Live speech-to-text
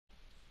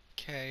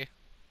Okay.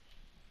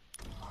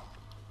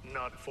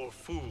 Not for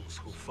fools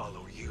who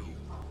follow you.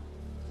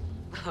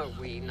 Are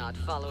we not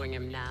following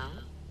him now?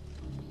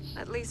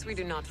 At least we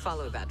do not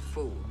follow that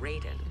fool,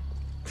 Raiden.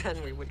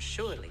 Then we would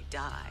surely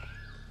die.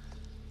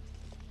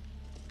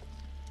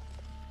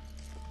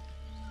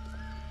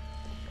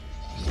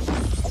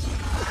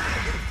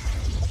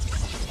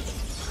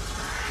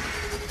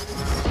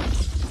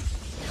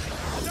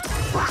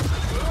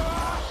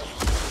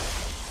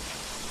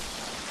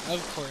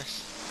 Of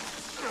course.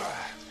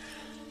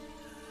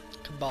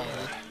 Kabal.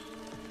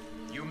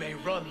 You may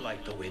run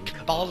like the wind,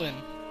 Kabalin.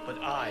 but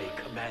I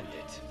command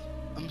it.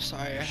 I'm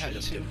sorry, I You should had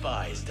have to.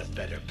 devised a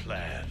better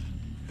plan.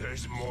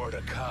 There's more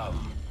to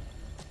come.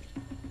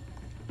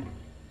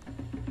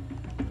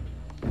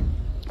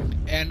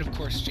 And of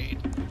course, Jade.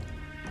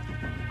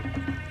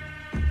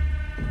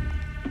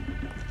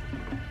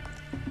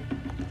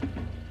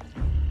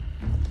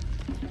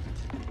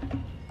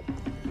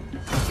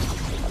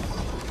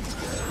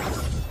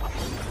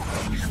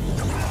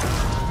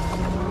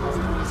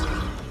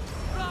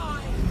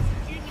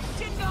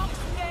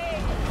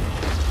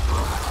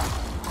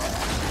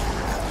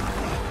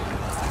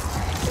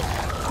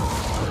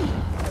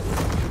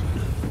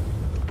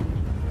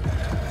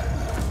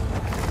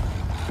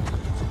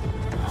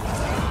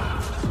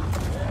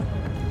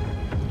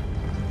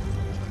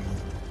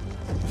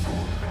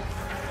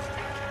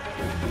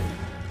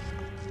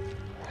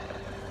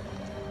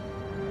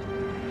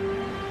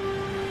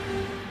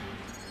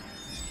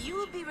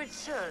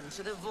 Return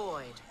to the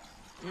void.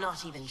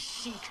 Not even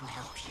she can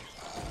help you.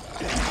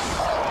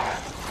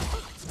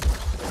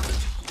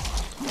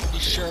 You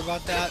sure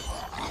about that?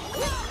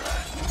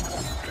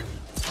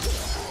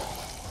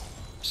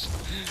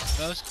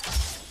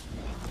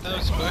 That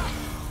was quick.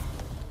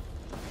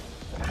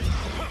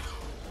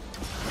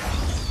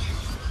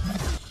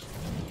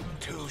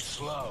 Too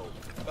slow.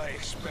 I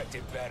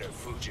expected better,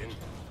 Fujin.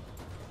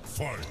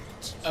 Fight.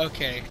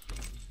 Okay.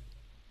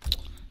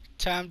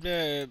 Time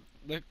to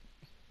look.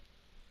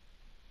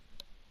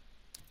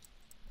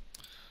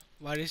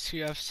 Why does he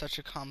have such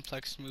a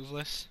complex move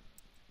list?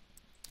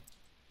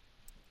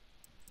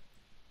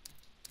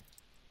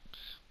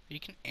 You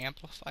can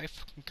amplify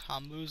fucking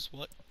combos,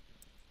 what?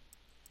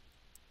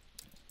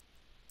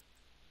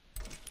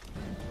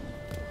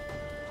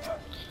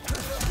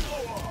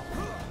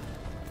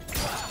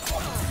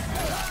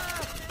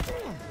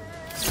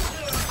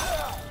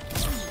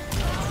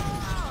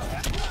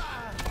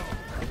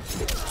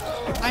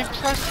 I'm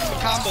pressing the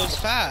combos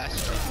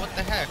fast. What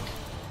the heck?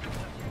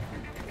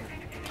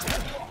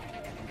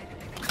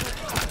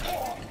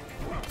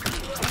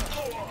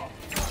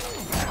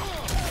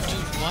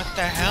 Dude, what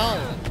the hell?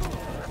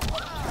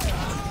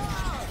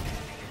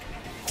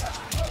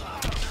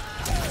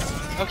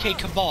 Okay,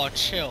 Cabal,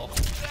 chill.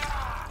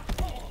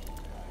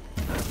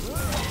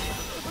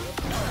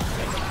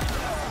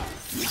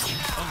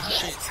 Oh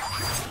shit.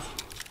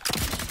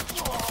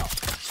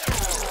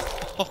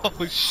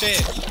 Oh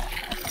shit.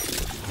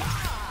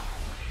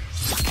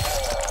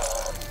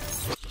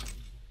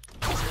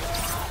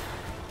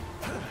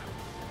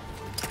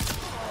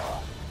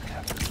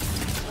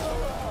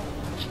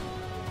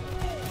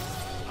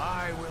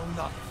 I will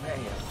not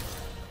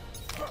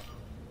fail.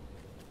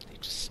 He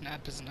just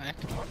snapped his neck.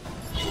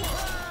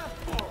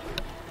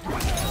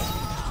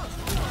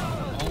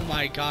 Oh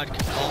my god,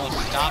 Cabal,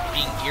 stop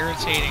being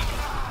irritating.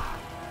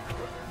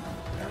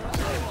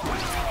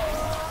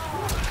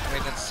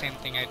 Wait, that's the same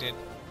thing I did.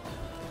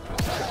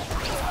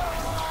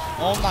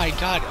 Oh my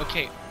god,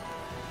 okay.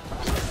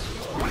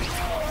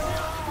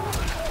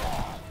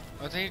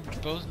 Are they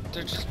both,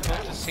 they're just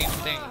both the same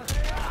thing.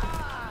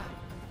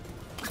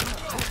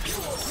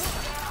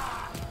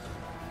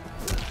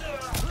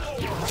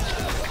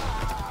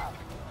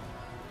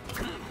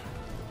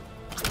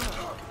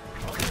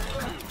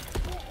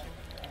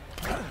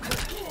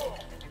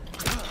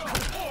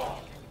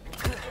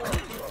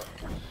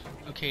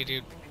 Okay,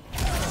 dude.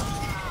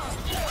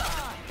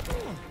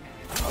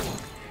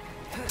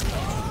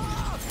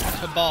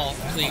 Cabal,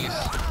 please.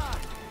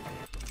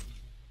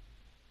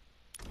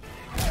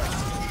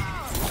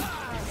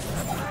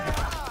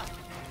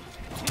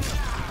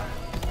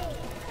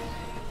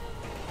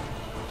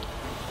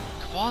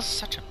 Cabal's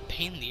such a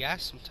pain in the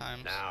ass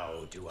sometimes.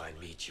 Now do I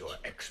meet your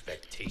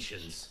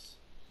expectations?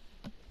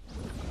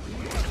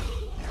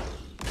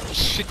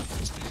 Shit.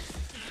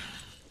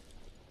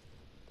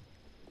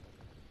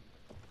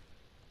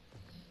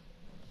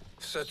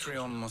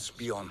 Cetrion must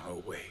be on her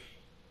way.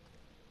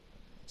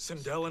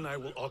 Sindel and I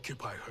will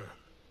occupy her.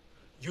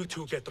 You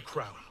two get the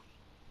crown.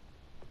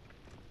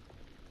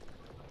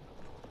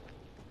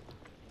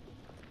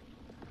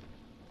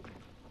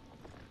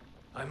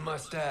 I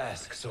must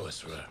ask,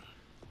 sorcerer.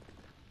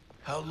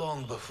 How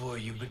long before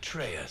you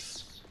betray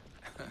us?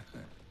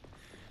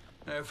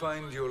 I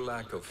find your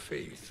lack of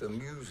faith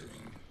amusing.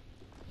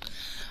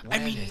 I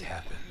When mean, it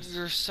happens,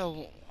 you're so we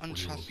will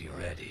untrustworthy. be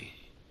ready.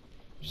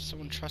 You're so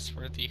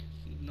untrustworthy.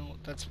 No,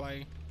 that's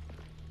why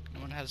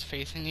no one has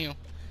faith in you,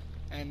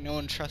 and no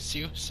one trusts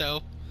you.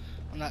 So,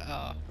 I'm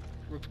not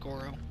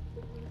Rupgoro.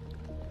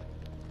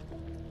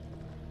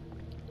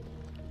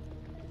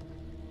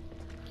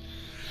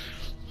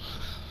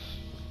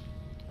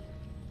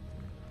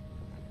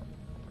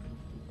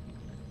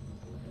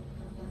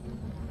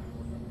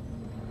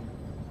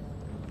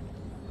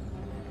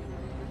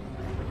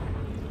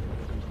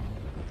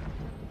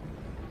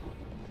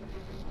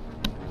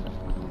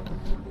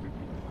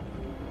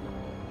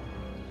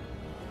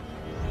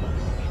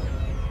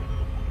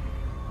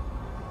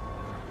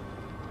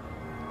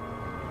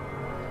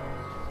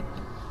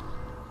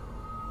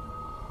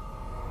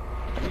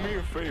 me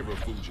a favor,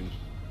 Fujin,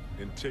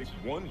 and take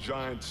one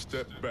giant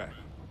step back.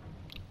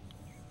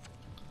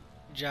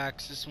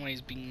 Jax, this is when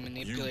he's being You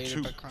manipulated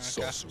too, by Kronika.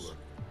 sorcerer.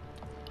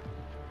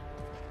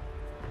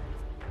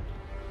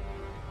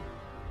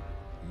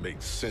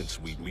 Makes sense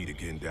we meet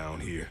again down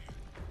here.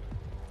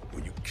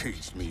 When you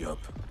caged me up,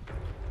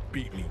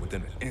 beat me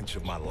within an inch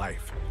of my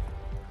life.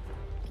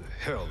 The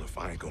hell if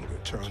I ain't gonna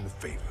return the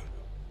favor.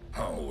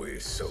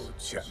 Always so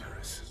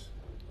generous.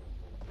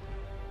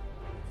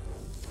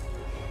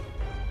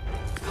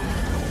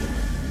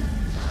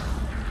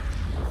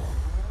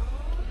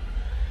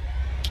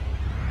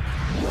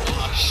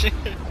 Oh shit.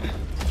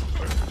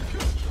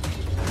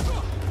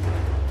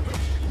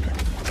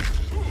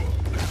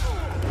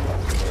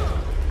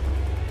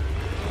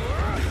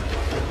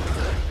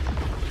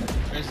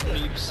 There's the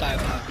noob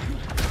Psylocke.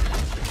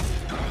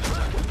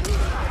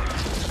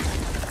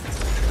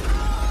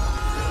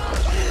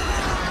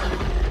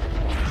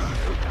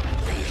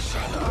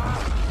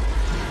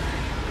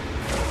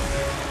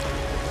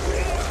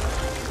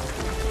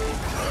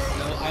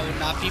 I would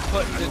not be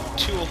putting the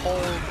two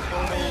holes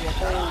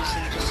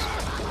and just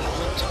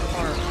ripped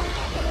apart.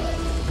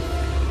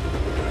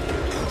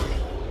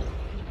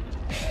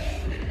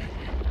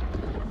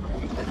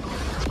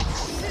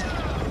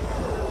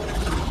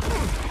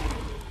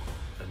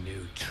 A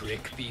new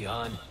trick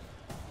beyond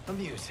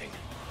amusing,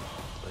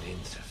 but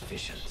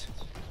insufficient.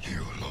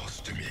 You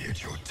lost to me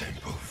at your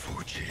temple,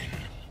 Fujin.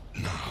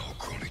 Now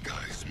Kronika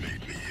has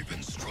made me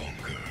even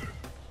stronger.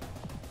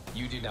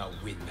 You did not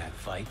win that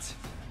fight.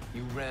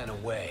 You ran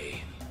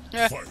away.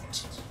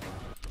 Fight!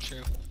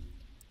 True.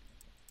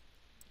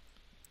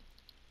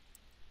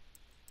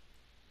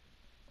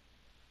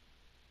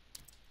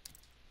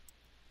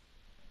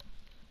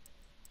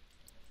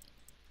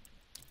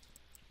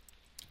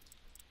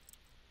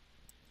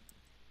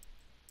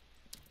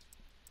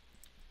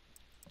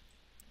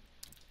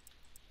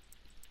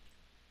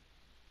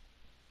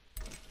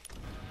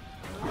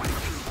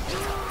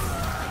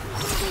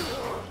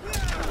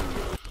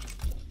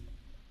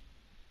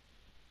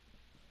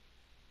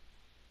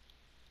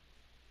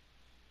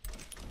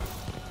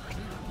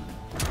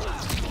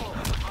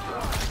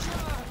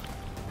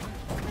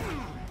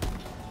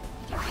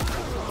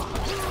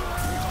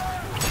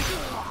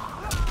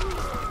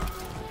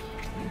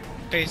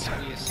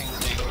 Basically the same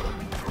thing.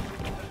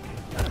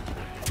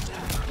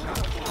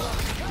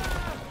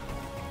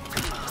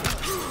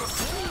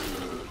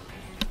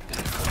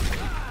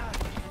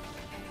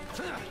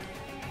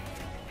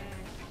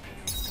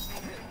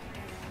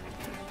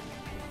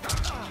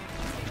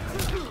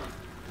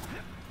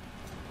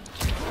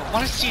 I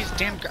want to see his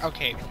damn.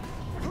 Okay. Wait,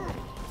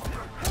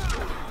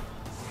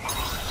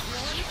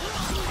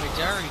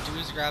 did I already do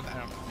his grab? I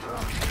don't know.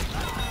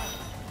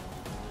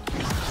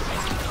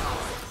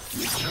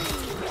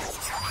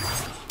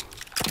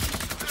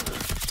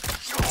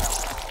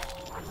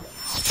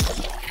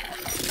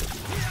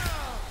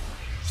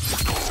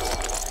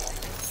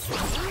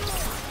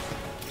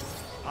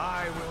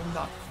 I will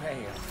not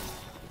fail.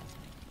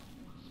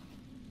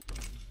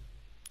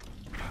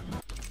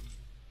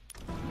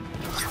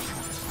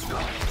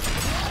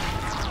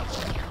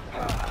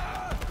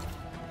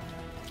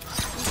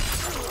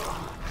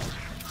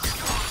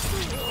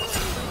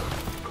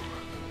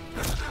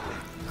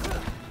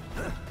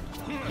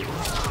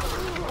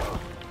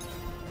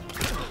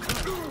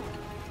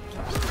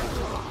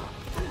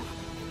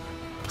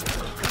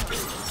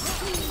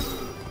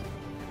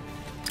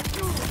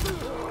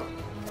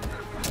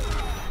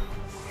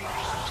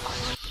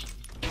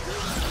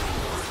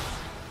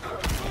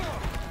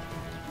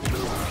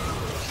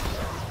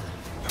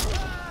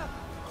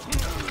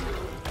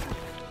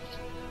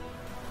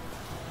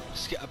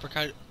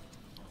 Uppercut.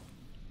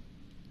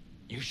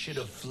 You should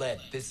have fled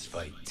this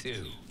fight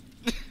too.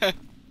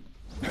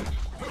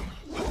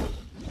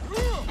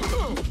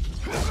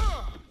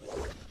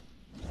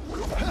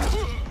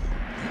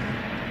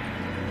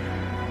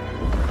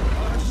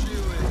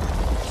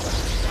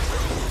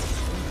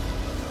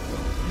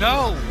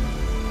 No!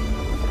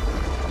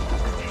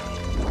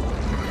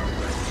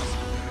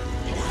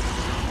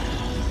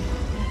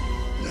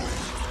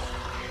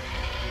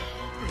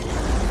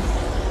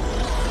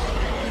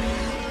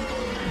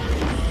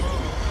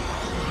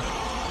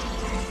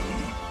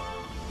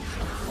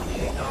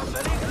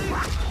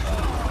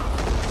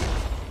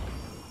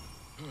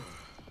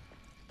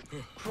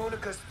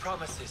 Kronika's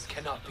promises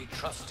cannot be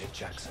trusted,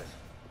 Jackson.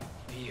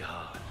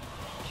 Bihan,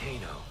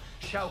 Kano,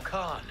 Shao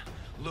Kahn.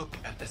 Look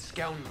at the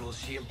scoundrels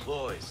she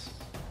employs.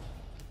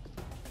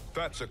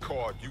 That's a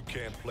card you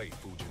can't play,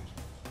 Fujin.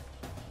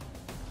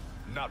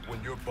 Not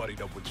when you're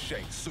buddied up with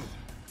Shang Tsung.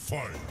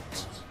 Fight!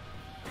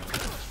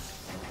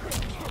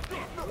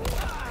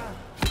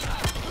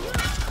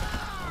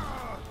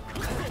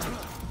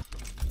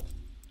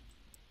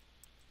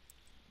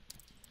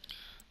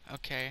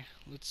 Okay,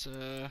 let's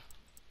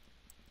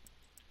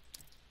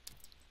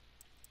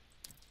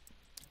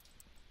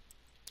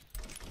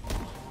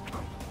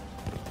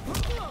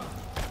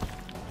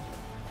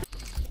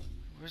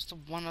where's the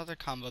one other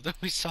combo that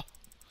we saw?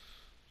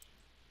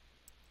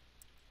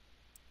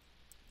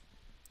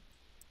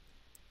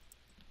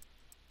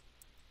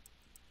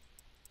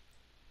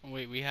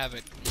 wait, we have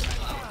it.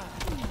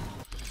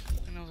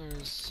 I know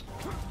there's...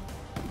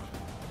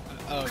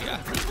 oh, yeah.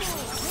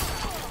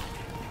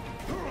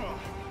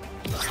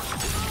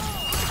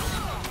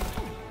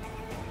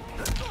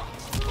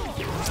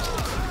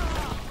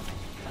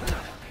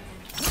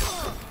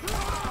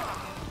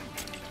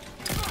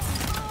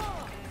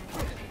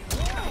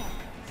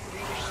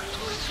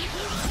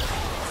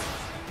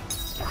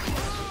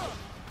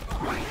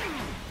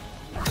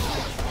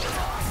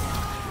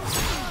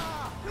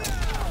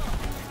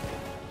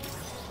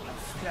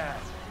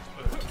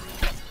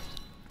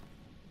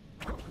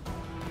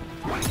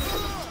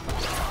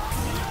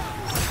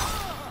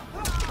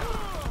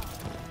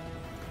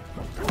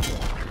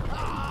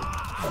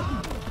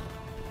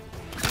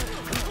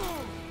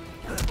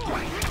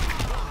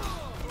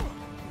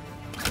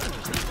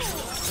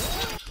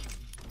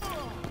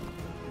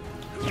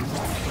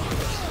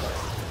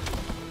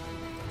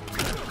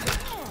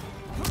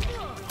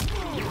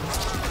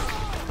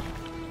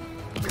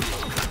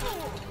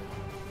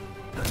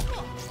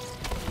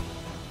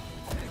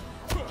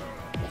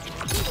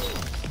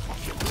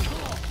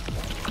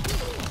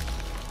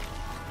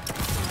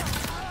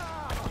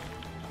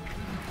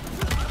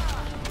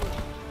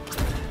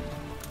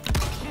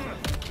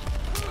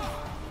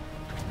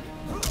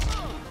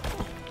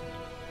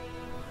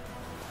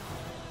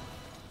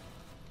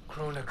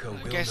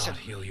 Kronika will guess not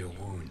heal your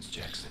wounds,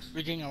 Jackson.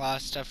 We're getting a lot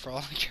of stuff for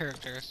all the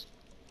characters.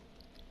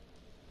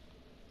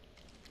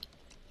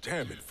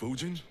 Damn it,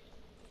 Fujin.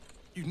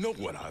 You know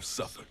what I've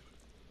suffered.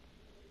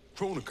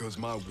 Kronika's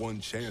my one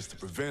chance to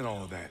prevent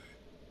all that.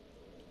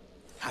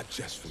 Not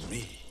just for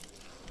me,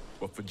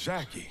 but for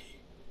Jackie,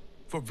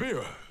 for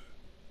Vera.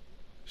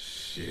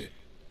 Shit.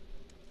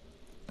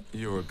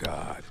 You're a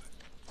god.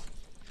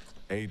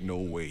 Ain't no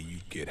way you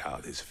get how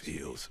this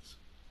feels.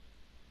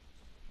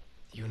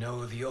 You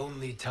know the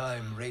only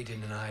time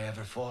Raiden and I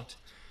ever fought?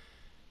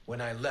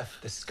 When I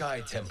left the Sky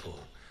Temple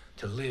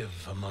to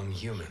live among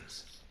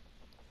humans.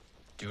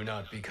 Do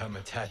not become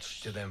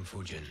attached to them,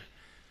 Fujin.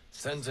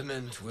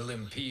 Sentiment will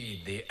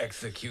impede the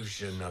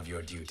execution of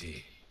your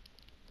duty.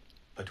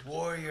 But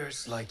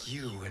warriors like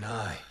you and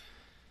I,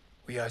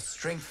 we are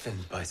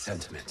strengthened by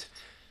sentiment.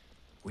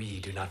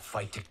 We do not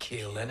fight to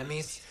kill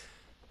enemies.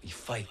 We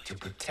fight to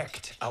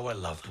protect our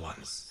loved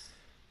ones.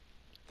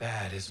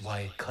 That is why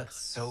it cuts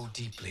so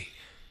deeply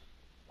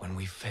when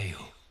we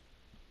fail.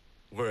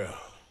 Well,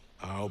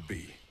 I'll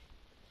be.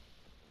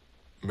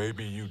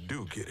 Maybe you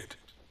do get it.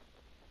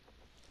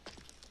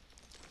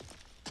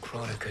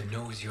 Kronika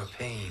knows your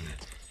pain.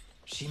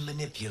 She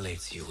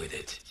manipulates you with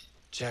it.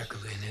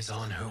 Jacqueline is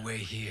on her way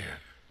here.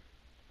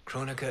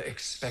 Kronika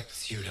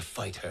expects you to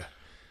fight her.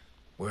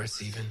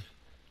 Worse even,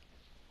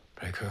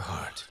 break her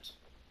heart.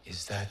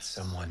 Is that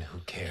someone who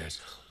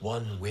cares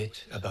one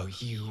whit about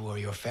you or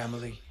your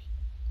family?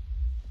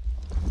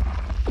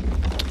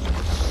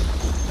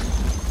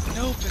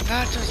 Nope, and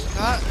that does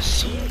not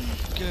seem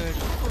good.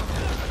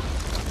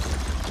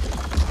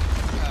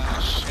 Ah,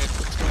 shit,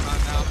 what's going on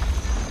now?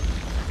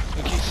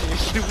 Okay,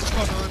 seriously, what's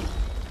going on?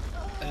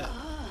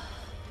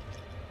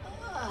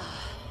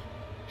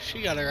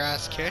 She got her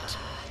ass kicked.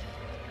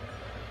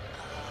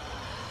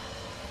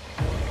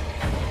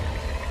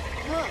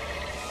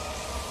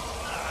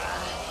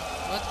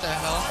 What the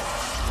hell?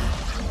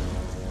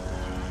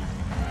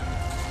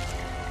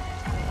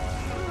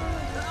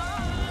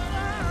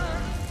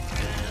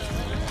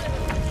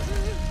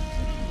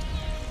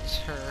 It's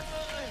her.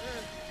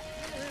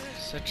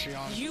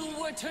 Cetrion. You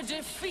were to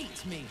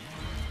defeat me.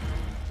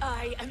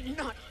 I am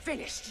not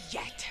finished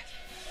yet.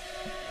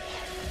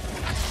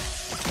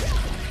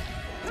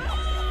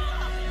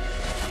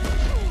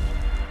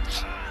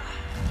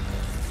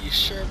 You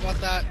sure about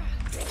that?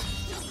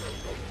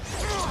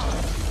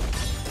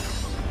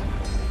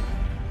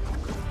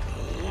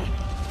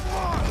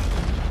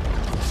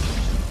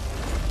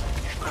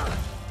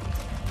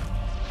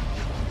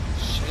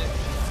 Shit.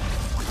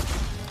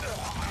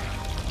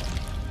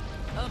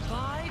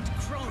 Abide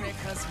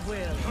Kronika's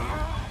will.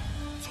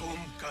 Tum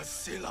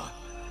Kasila,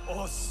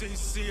 O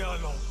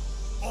Sisialo,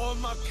 O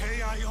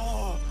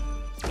Makeayo.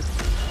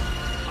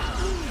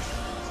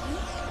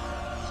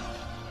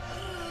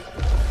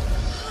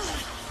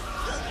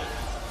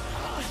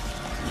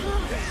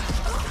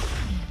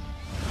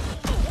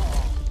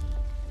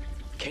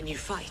 Can you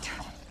fight?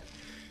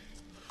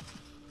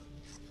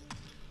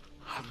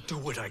 I'll do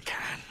what I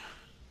can.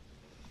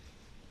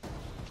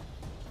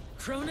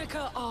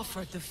 Kronika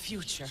offered the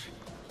future,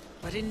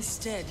 but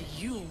instead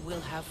you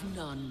will have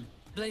none.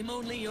 Blame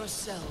only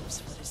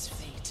yourselves for this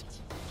fate.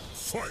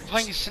 Fight!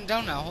 Playing is sitting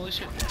down now, holy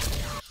shit.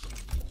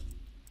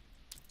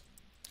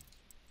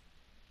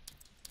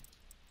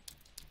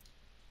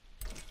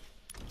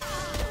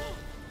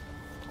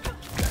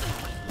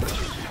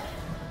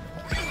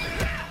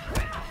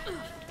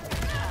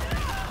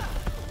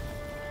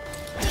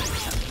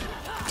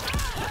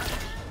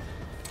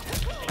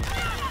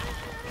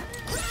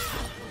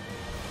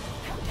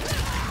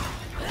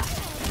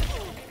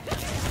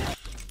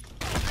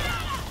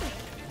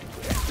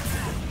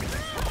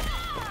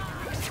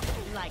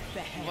 Like the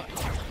head.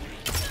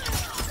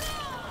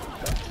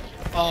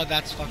 Oh,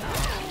 that's fucking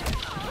awesome.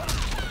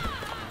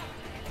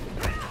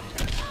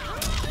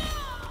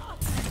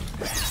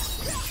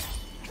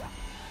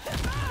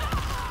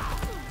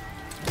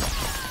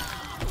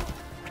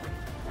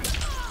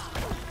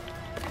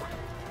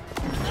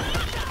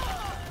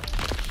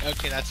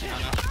 Okay, that's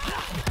enough.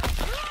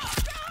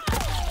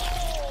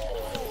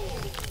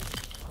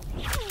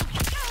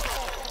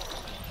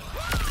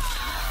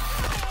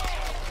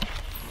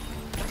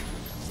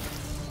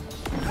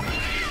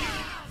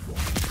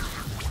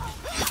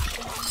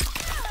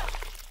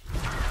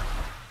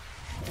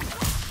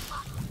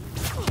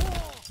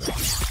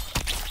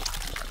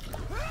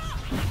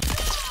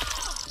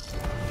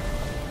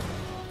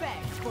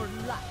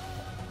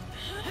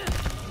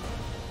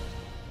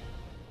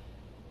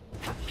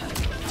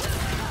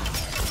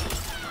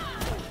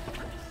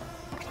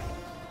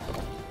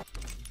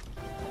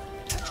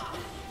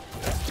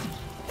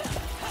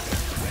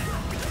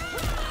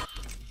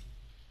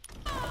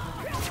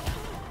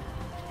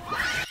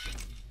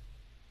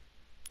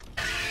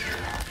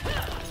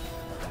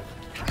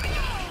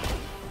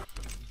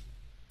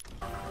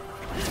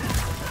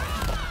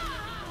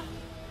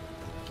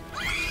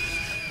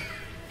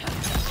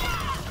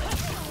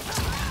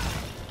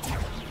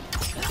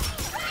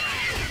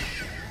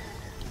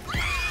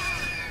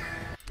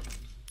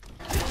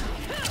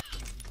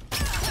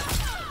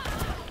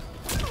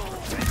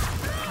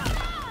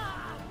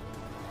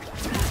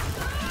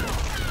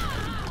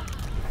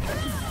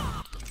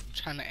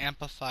 Trying to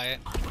amplify it.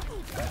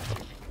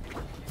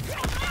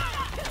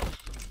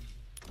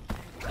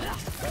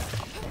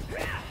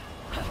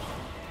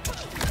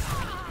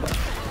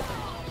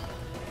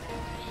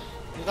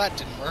 Well, that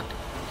didn't work.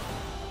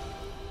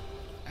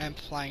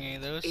 Amplifying any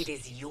of those. It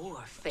is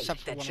your fate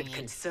that should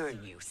concern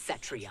you,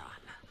 Cetrion.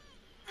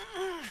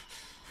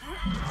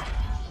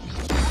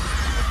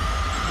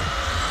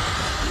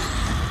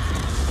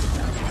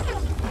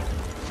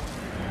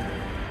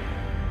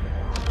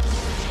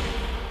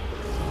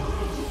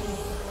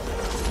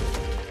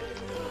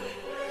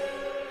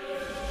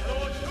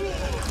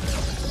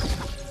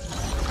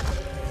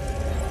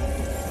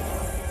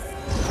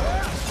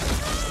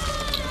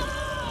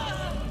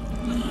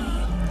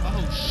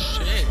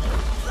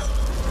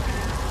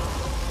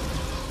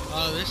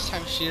 This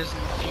time she doesn't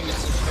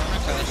fuse the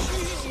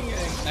Kronika.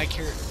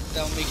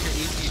 That'll make her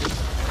easy to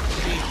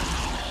beat.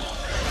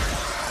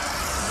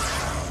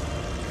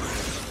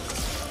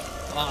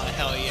 Oh,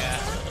 hell yeah.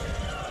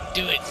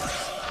 Do it.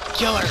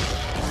 Kill her.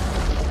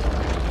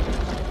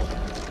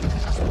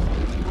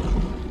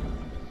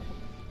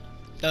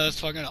 That was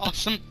fucking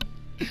awesome.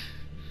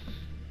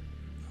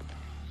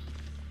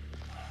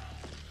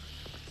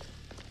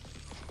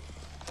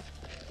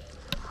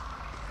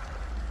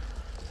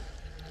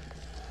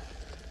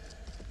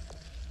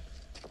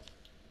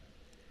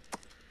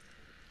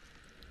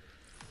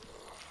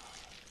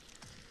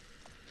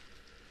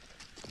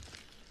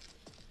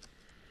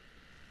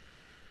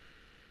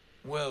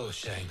 Well,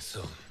 Shang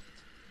Tsung,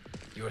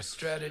 your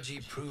strategy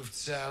proved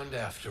sound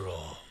after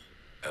all.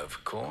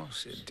 Of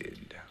course it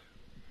did.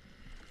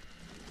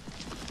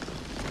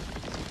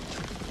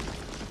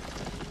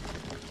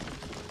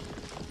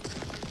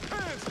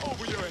 Hands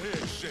over your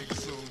head, Shang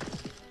Tsung.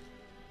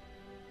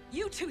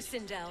 You too,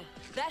 Sindel.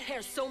 That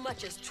hair so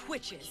much as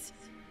twitches.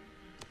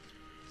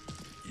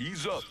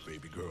 Ease up,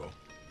 baby girl.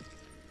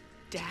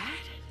 Dad?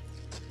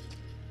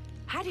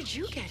 How did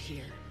you get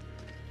here?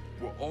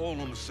 We're all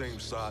on the same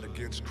side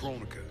against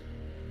Kronika.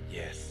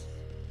 Yes.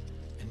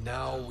 And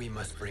now we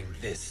must bring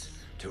this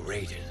to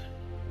Raiden.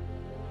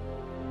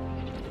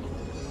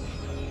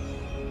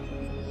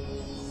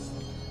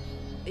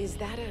 Is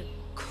that a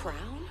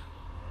crown?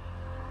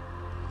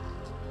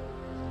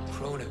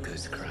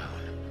 Kronika's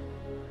crown.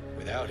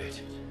 Without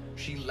it,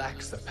 she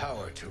lacks the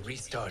power to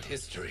restart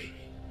history.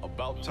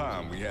 About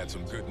time we had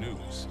some good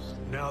news.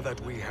 Now that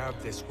we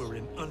have this, we're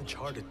in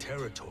uncharted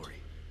territory.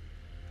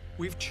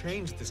 We've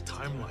changed this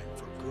timeline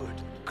for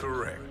good.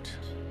 Correct.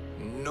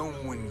 No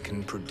one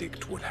can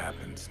predict what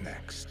happens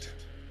next.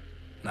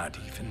 Not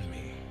even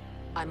me.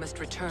 I must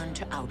return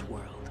to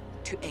Outworld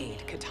to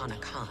aid Katana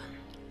Khan.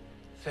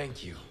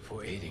 Thank you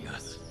for aiding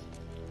us.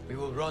 We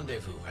will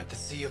rendezvous at the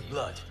Sea of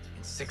Blood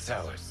in 6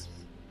 hours.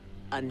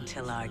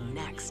 Until our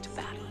next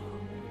battle.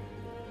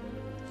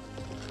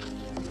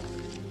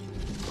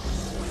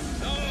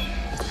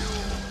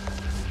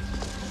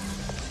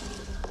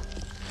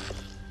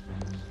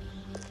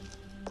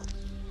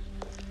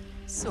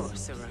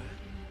 Sorcerer.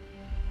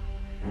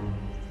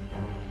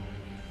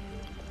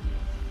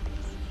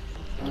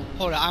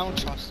 Hold on, I don't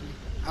trust him.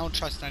 I don't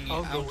trust any.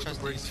 I'll I go don't with trust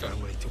the Briggs these.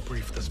 family to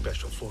brief the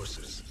special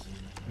forces.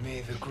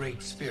 May the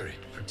Great Spirit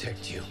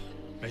protect you.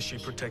 May she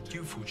protect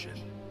you, Fujin,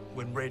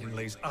 when Raiden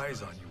lays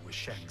eyes on you with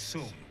Shang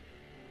Tsung.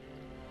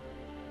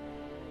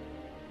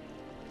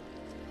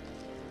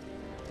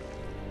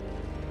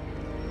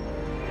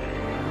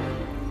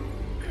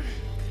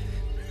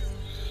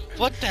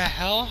 What the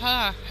hell?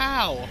 Huh?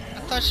 How? I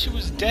thought she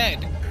was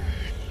dead.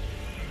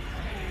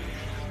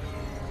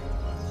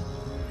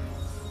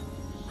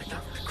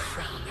 Without the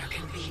crown, there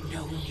can be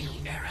no new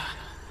era.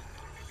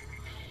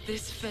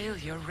 This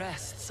failure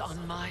rests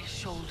on my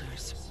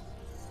shoulders.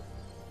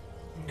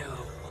 No.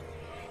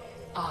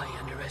 I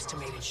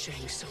underestimated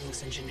Shang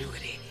Tsung's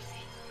ingenuity.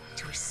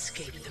 To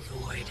escape the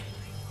void.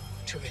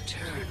 To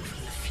return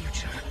from the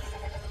future.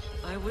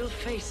 I will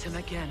face him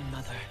again,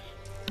 Mother.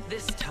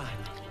 This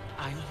time,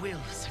 I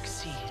will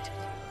succeed.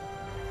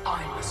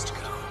 I must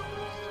go.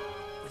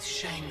 With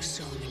Shang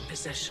Tsung in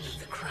possession of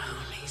the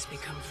crown, he's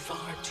become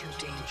far too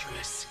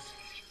dangerous.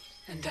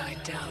 And I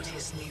doubt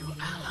his new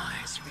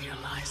allies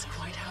realize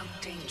quite how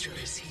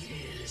dangerous he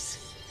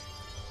is.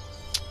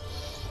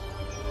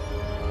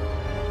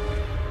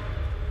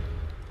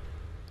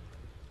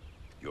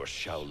 Your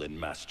Shaolin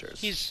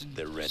masters,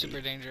 they're ready.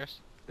 Super dangerous.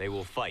 They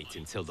will fight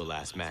until the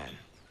last man.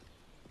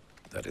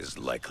 That is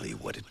likely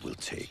what it will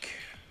take.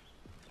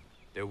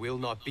 There will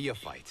not be a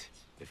fight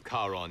if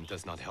Charon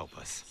does not help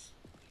us.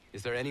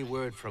 Is there any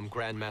word from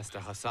Grandmaster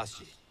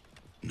Hasashi?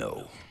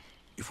 No.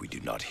 If we do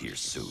not hear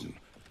soon,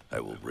 I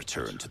will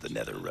return to the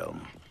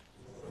Netherrealm.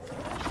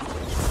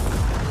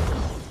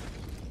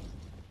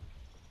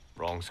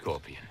 Wrong,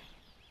 Scorpion.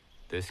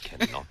 This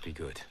cannot be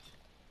good.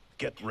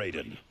 Get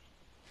Raiden.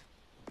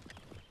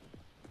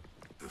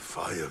 The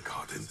fire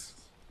gardens.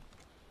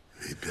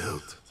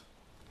 Rebuilt.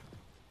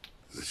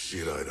 The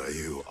Shirai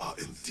Ryu are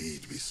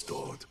indeed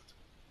restored.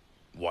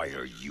 Why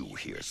are you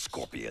here,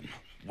 Scorpion?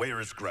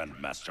 Where is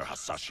Grandmaster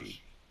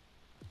Hasashi?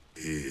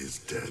 He is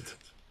dead.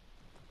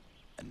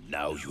 And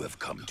now you have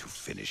come to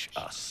finish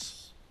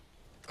us.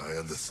 I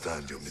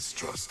understand your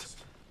mistrust,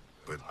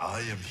 but I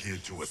am here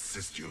to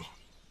assist you.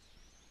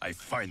 I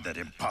find that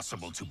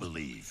impossible to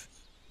believe.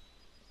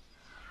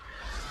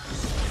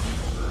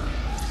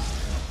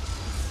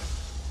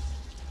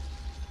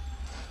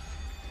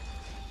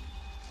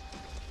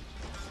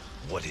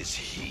 What is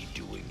he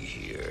doing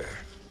here?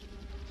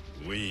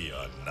 We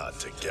are not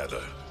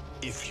together.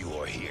 If you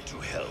are here to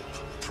help,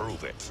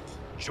 prove it.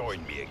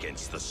 Join me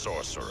against the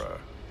sorcerer.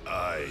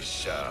 I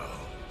shall.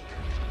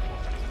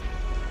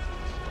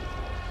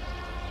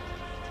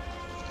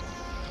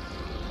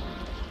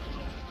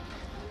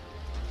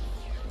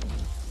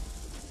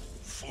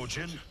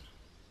 Fujin?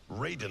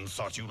 Raiden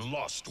thought you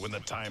lost when the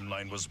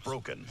timeline was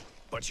broken,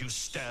 but you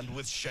stand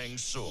with Shang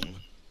Tsung.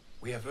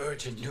 We have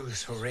urgent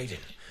news for Raiden.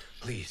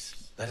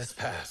 Please, let us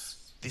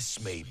pass.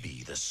 This may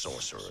be the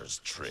sorcerer's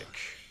trick.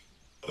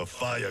 The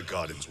fire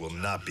gardens will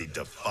not be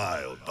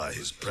defiled by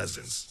his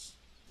presence.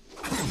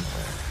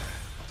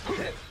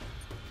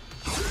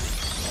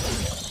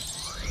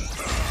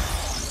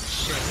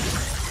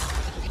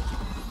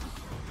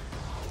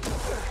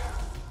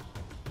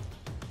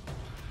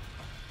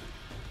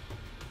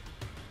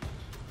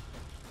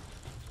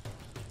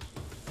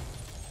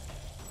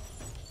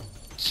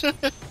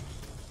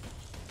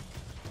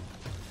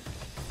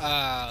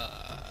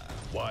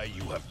 Why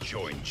you have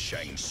joined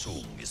Shang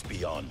Tsung is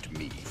beyond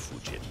me,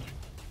 Fujin.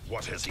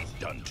 What has he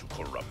done to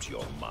corrupt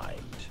your mind?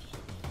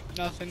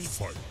 Nothing.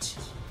 Fight.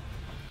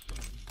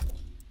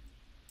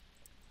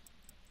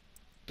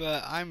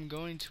 But I'm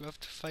going to have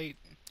to fight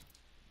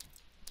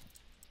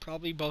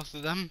probably both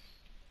of them.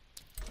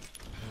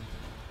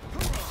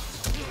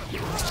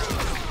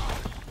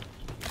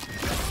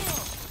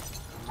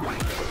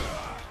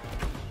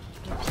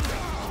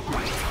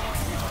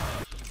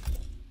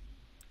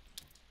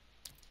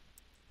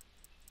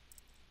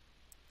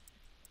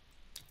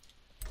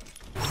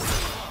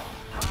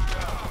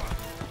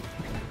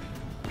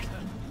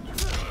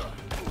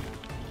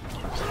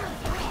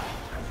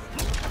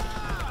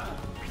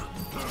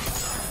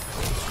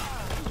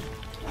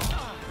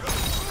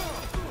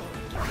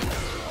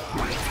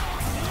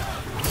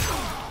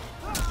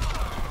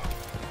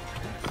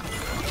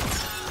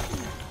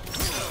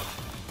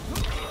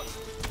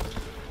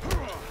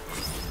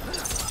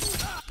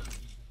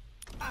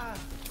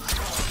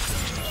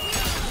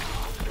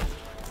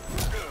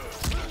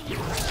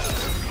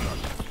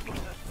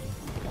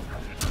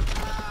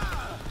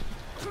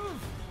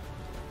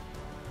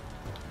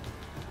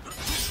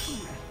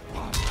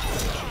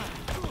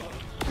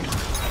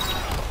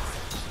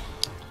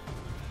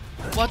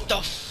 What the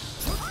f-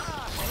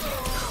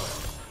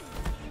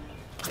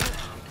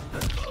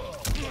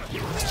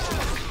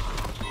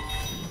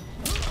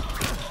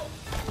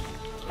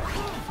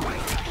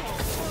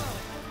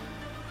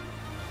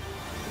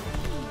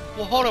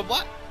 Well, hold up,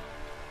 what?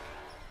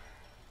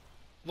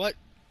 What?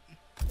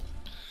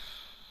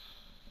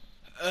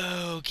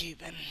 Okay,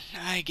 then.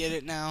 I get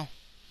it now.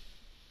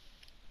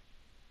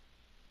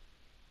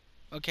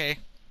 Okay,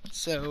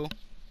 so...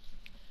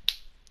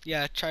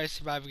 yeah, try to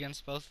survive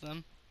against both of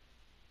them.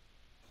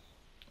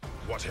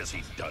 What has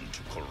he done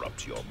to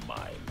corrupt your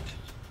mind?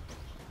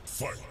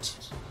 Fight.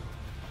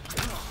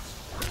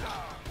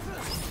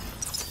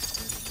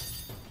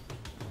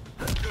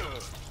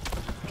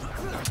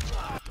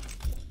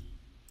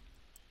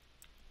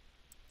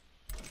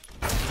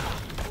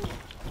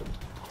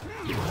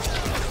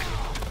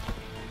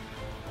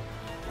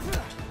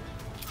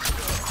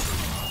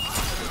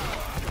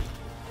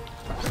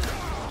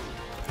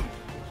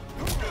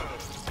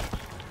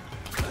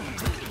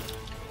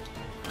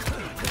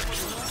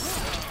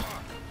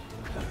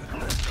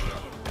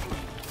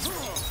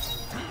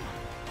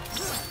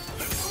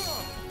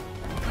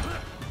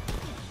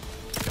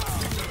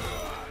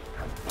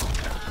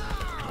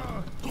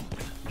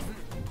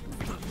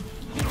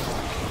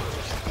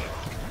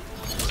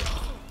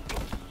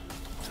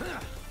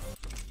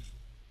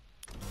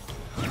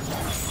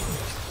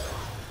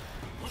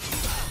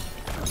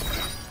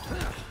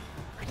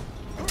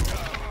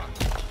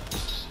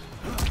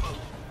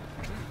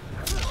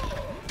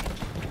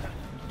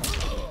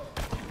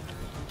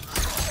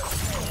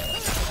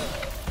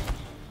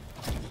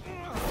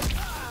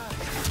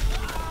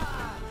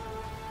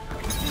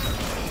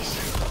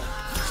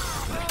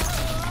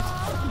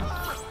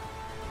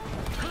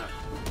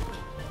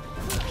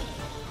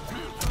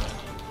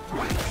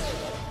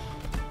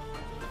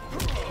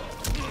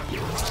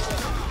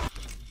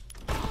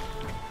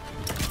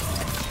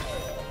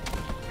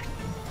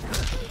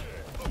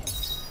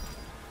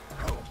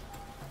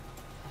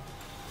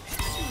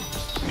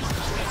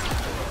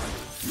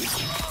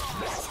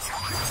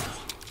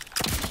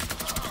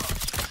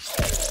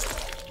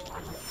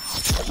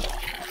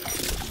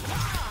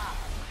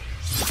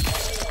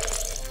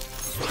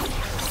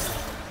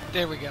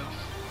 There we go.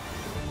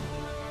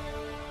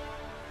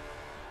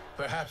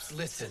 Perhaps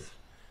listen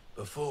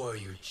before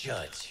you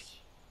judge.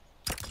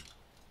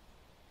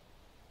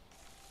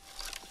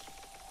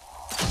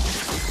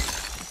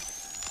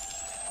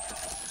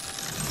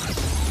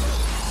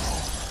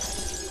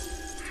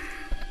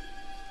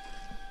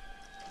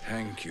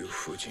 Thank you,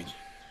 Fujin.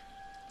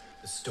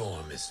 The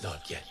storm is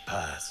not yet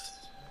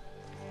past.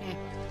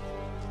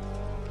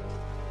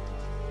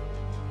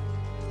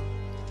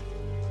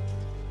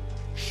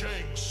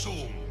 Shang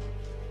Tsung.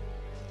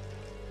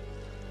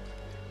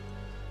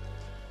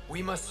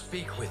 We must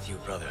speak with you,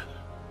 brother.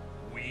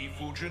 We,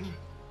 Fujin?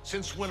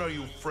 Since when are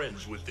you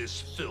friends with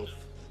this filth?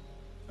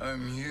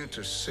 I'm here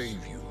to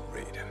save you,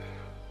 Raiden.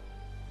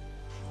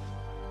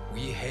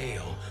 We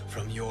hail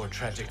from your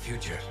tragic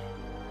future.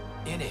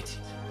 In it,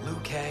 Liu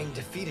Kang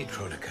defeated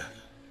Kronika,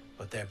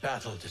 but their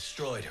battle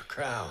destroyed her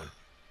crown.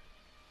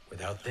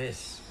 Without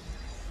this,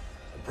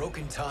 a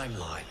broken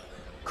timeline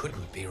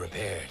couldn't be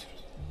repaired.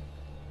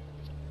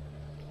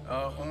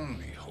 Our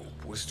only hope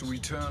was to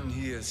return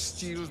here,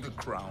 steal the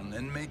crown,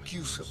 and make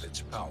use of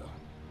its power.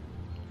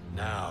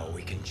 Now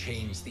we can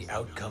change the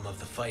outcome of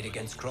the fight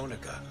against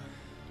Kronika.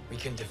 We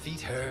can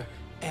defeat her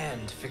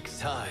and fix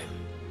time.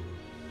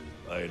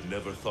 I had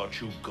never thought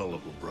you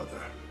gullible,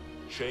 brother.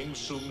 Shang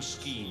Tsung's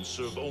schemes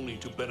serve only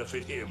to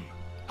benefit him.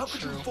 How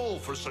could you fall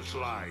for such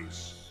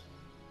lies?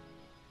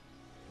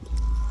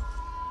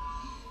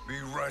 Be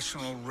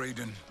rational,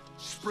 Raiden.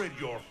 Spread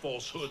your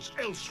falsehoods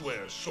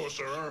elsewhere,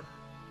 sorcerer.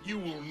 You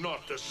will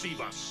not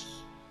deceive us.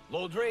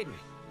 Lord Raiden,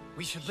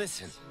 we should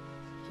listen.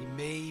 He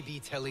may be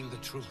telling the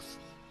truth.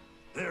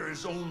 There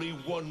is only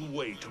one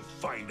way to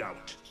find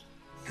out.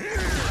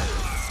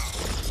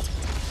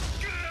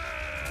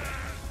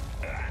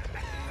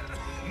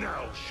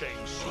 Now,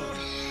 Shang Tsung,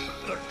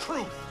 the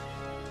truth!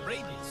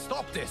 Raiden,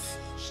 stop this!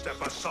 Step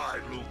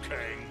aside, Liu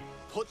Kang.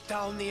 Put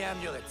down the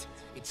amulet.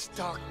 Its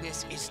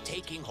darkness is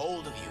taking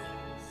hold of you.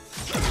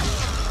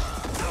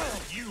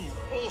 You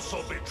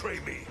also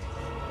betray me.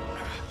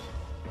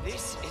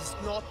 This is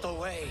not the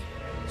way.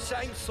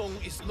 Shang Tsung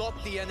is not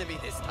the enemy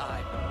this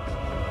time.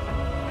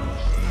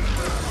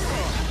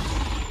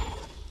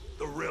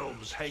 The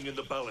realms hang in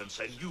the balance,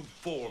 and you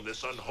form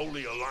this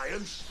unholy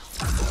alliance?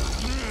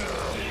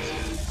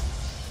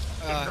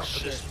 Enough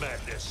of this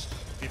madness.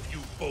 If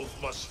you both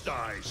must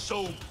die,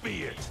 so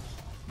be it.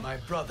 My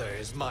brother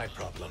is my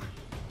problem.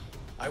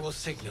 I will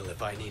signal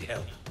if I need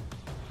help.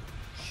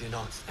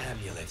 Shinnok's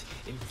amulet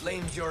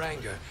inflames your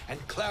anger and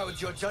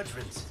clouds your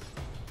judgments.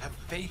 Have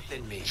faith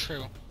in me.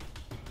 True.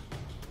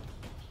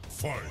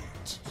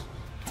 Fight.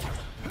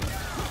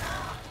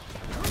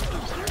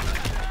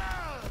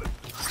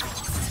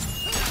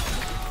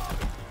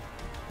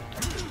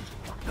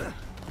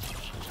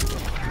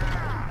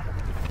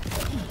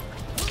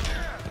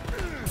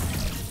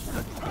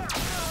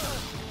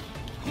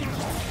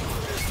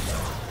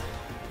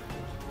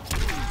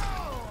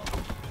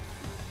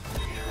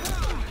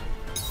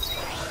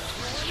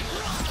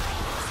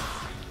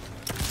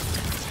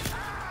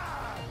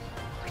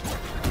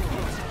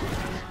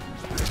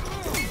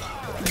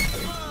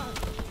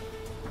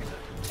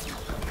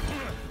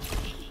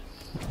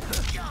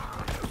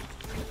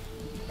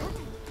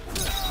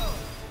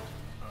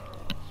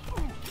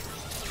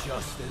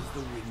 Just as the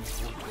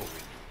winds will go.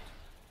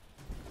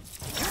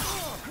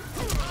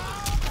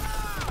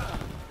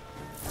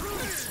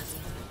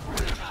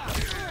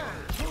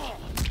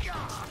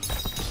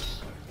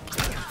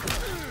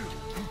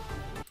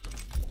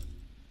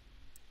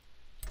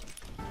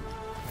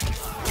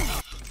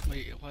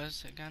 Wait, what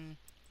is it again?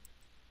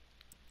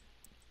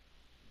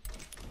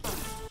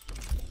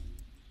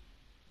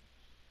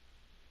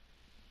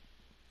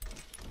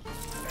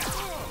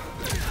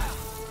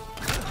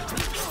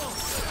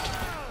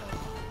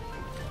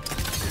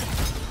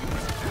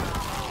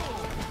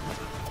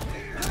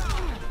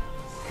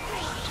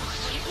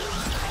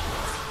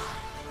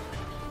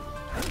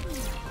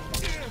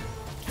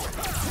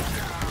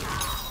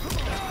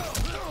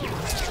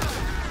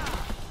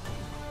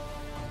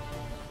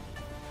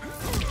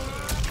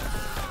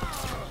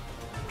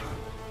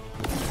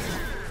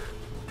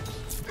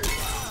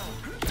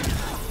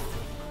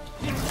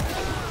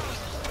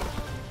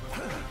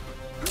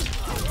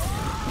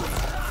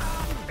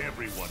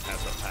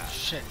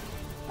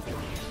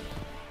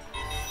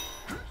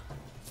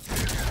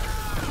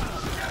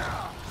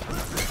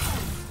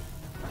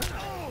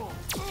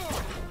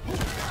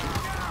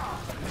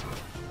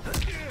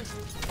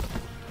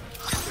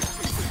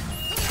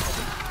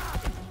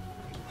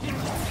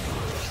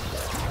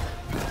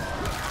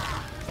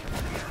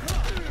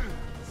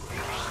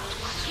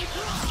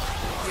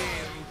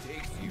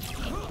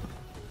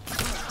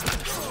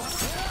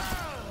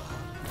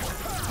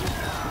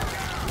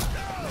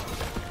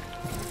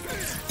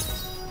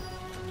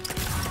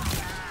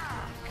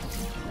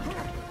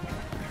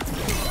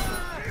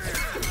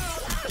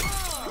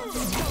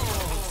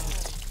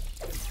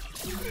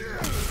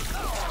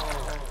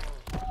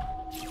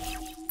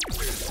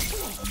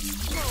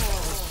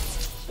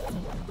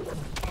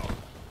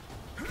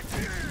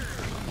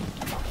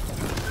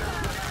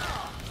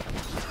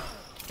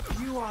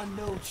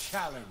 no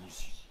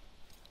challenge.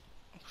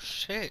 Oh,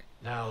 shit.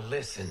 Now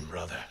listen,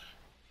 brother.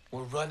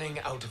 We're running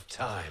out of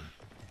time.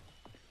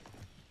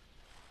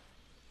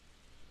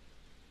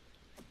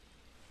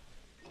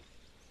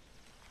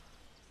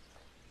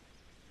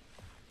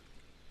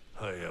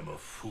 I am a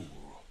fool.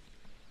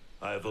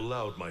 I have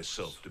allowed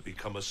myself to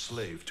become a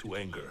slave to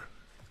anger.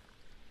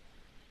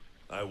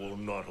 I will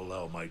not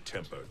allow my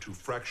temper to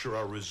fracture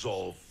our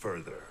resolve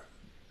further.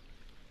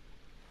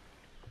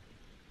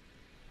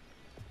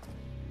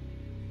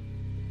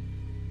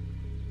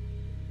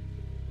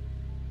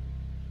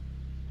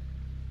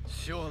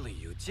 Surely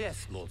you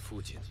jest, Lord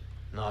Fujin.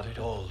 Not at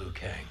all, Liu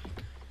Kang.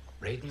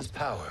 Raiden's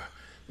power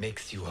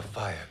makes you a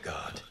fire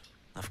god.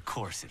 Of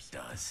course it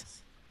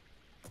does.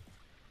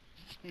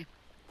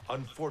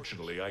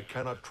 Unfortunately, I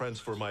cannot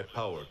transfer my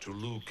power to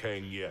Liu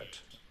Kang yet.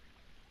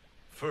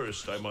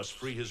 First, I must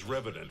free his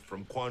revenant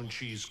from Quan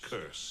Chi's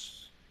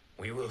curse.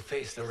 We will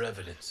face the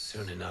revenants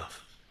soon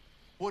enough.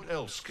 What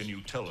else can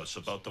you tell us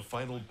about the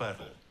final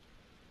battle?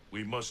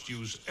 We must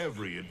use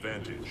every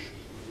advantage.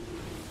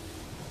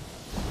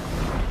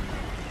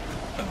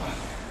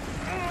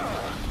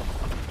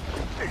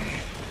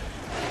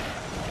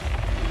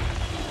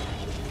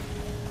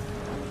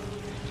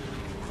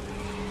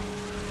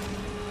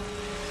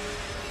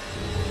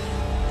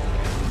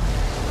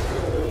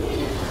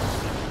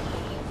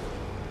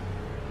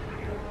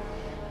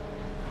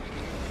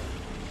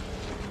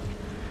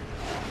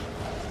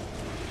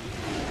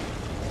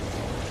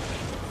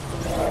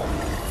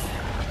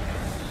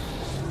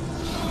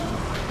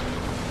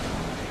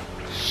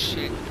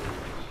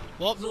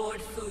 Well, Lord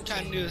Fujin,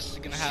 kind of knew this was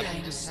gonna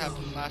happen. This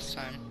happened last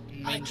time.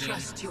 I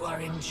trust you are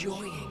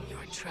enjoying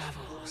your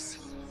travels.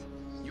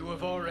 You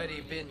have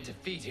already been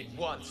defeated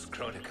once,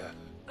 Kronika.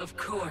 Of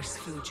course,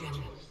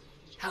 Fujin.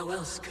 How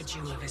else could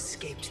you have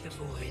escaped the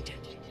void?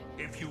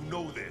 If you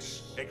know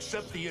this,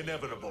 accept the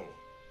inevitable.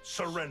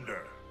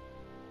 Surrender.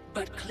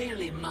 But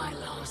clearly my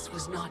loss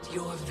was not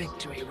your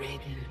victory,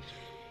 Raiden.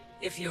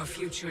 If your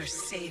future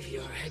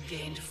savior had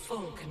gained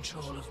full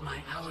control of my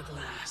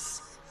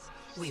hourglass,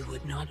 we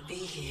would not be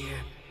here.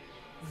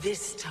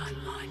 This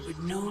timeline would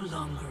no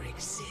longer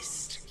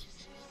exist.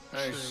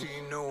 I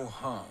see no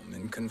harm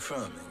in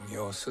confirming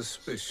your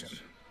suspicion.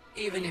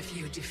 Even if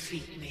you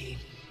defeat me,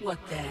 what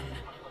then?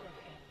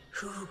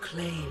 Who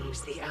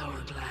claims the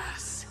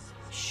hourglass?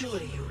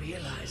 Surely you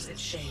realize that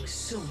Shang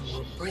Tsung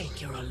will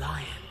break your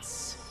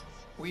alliance.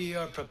 We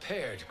are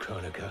prepared,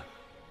 Kronika.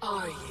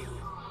 Are you?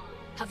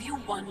 Have you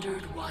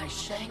wondered why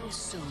Shang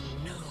Tsung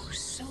knows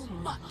so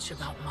much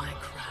about my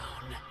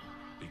crown?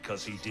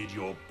 Because he did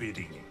your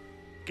bidding,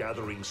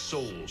 gathering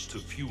souls to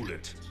fuel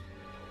it.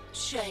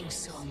 Shang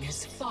Tsung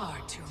is far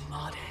too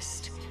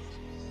modest.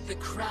 The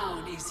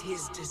crown is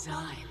his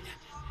design.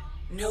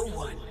 No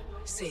one,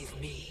 save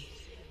me,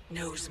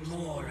 knows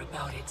more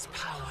about its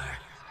power.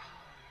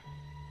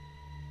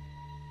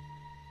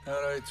 Had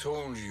I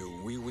told you,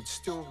 we would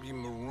still be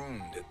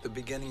marooned at the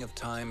beginning of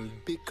time,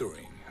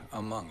 bickering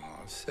among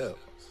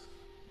ourselves.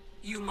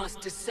 You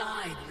must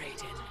decide,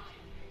 Raiden.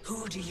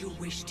 Who do you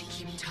wish to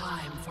keep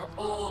time for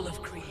all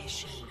of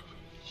creation?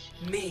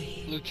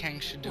 Me, Liu Kang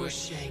should do or it.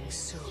 Shang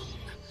Tsung?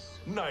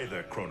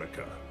 Neither,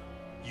 Kronika.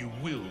 You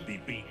will be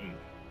beaten.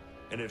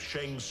 And if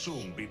Shang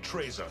Tsung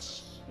betrays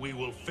us, we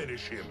will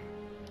finish him.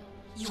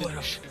 You are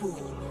a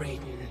fool,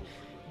 Raiden.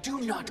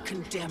 Do not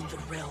condemn the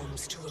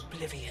realms to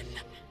oblivion.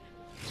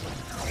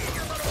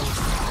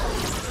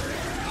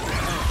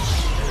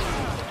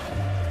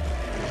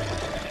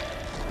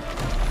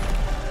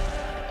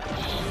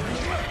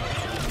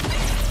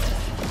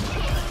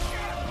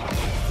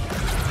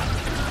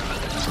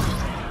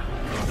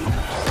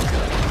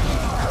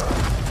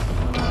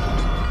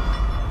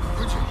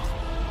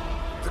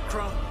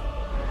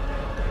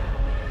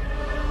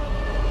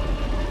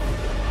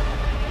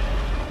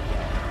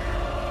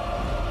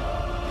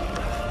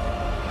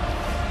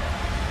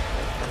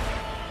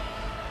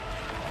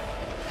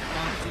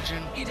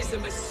 It is a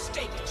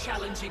mistake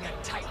challenging a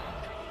Titan.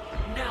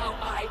 Now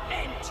I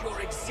end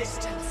your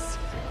existence.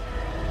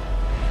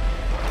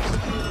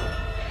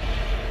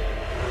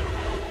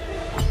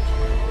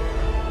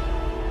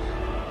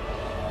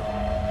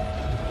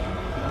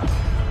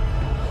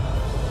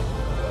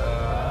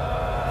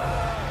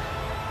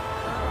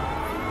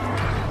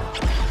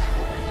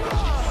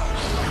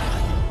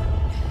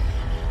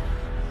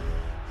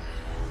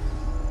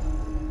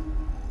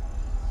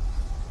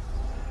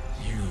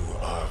 You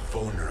are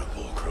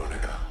vulnerable,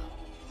 Kronika.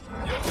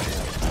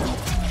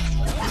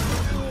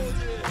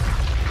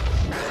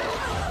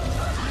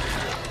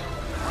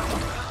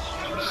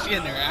 She's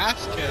getting her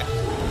ass kicked.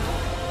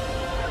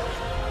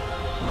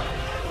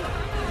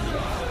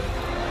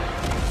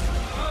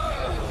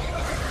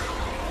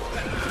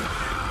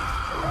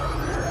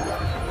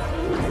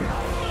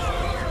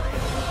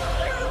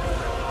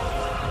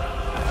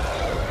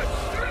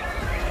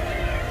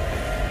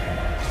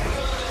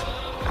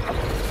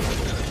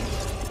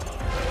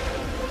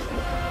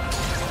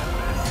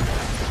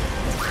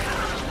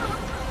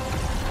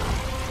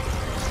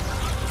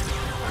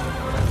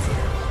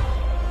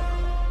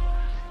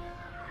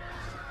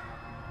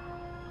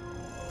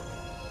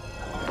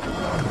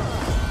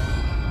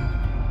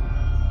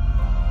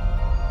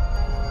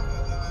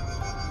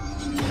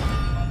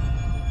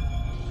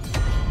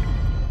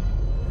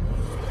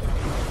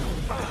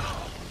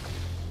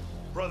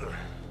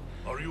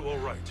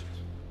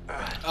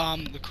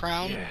 The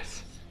crown?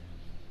 Yes.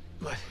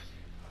 But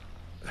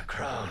the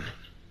crown.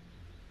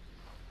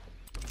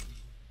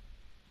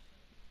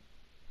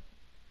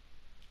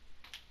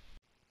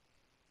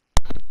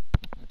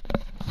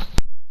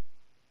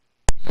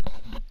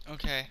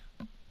 Okay.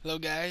 Hello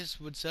guys,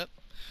 what's up?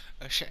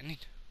 Oh shit, I need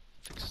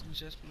to fix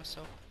this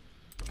myself.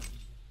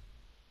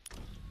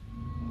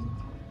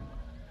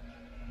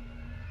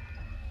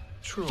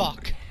 Truly,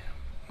 Fuck.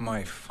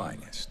 my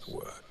finest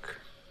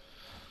work.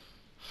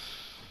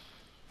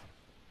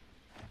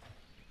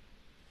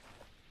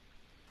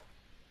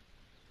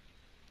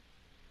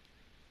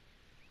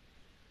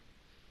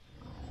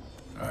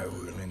 I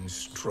will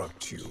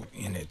instruct you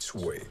in its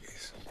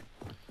ways.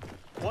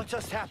 What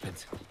just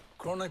happened?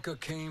 Kronika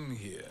came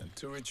here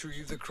to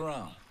retrieve the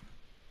crown.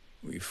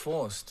 We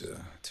forced her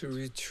to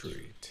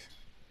retreat.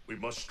 We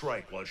must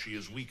strike while she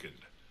is weakened.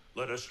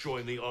 Let us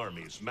join the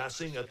armies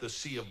massing at the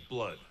Sea of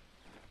Blood.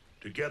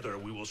 Together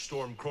we will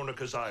storm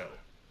Kronika's Isle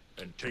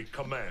and take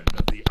command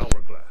of the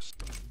Hourglass.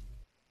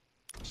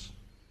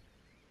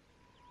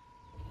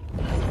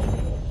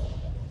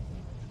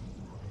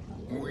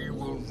 We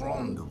will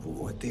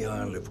rendezvous at the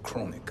Isle of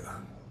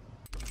Kronika.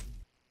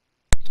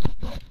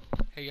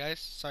 Hey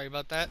guys, sorry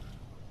about that.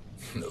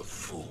 The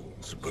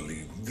fools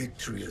believe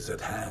victory is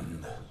at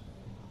hand.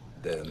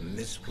 Their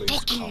misplaced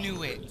Fucking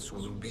knew it. confidence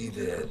will be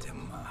their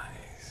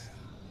demise.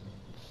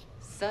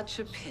 Such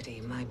a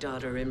pity my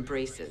daughter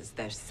embraces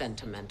their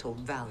sentimental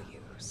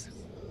values.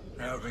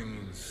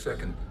 Having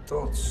second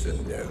thoughts,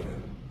 Sindel.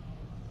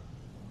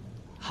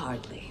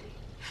 Hardly.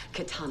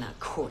 Kitana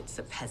courts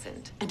a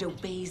peasant and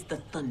obeys the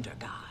Thunder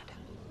God.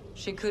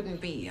 She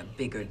couldn't be a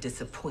bigger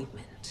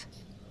disappointment.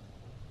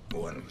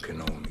 One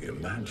can only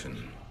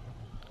imagine.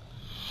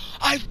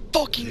 I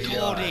fucking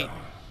called it!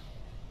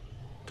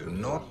 Do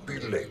not be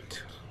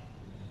late.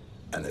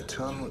 An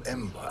eternal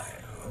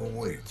empire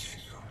awaits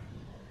you.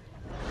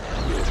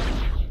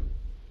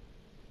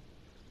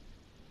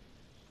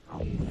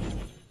 I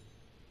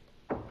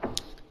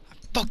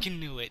fucking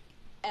knew it.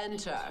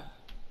 Enter.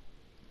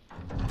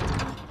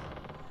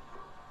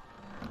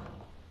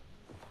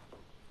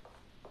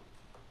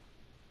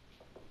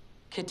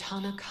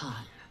 Kitana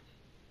Khan.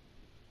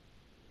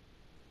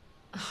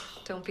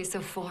 Don't be so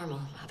formal,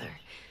 Mother.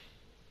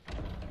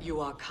 You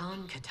are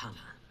Khan Kitana.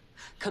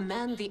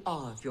 Command the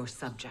awe of your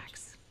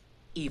subjects.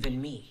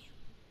 Even me.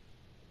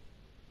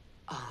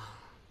 Ah,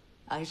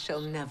 I shall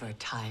never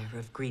tire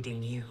of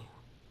greeting you.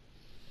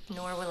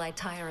 Nor will I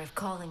tire of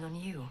calling on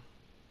you.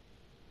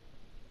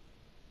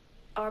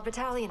 Our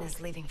battalion is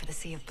leaving for the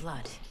Sea of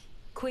Blood.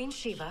 Queen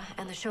Shiva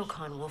and the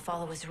Shokan will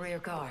follow as rear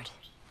guard.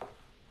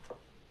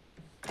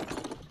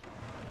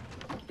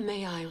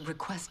 May I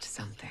request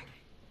something?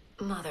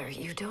 Mother,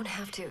 you don't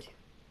have to...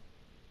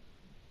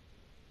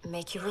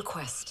 make your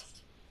request.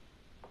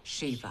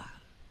 Shiva.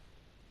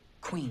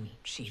 Queen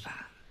Shiva.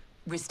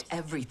 Risked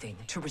everything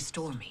to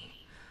restore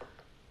me.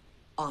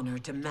 Honor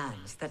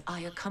demands that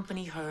I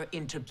accompany her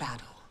into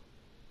battle.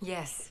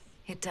 Yes,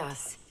 it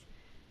does.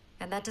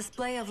 And that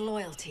display of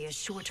loyalty is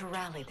sure to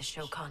rally the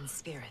Shokan's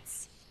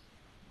spirits.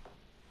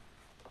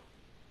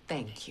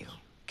 Thank you,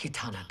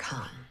 Kitana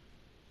Khan.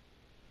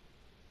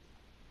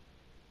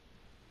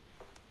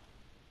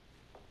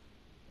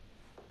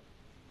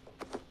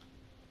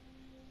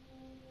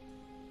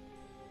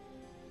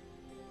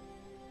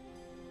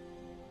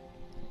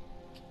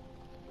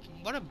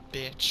 What a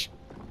bitch.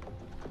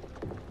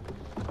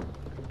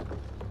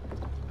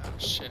 Oh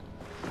shit.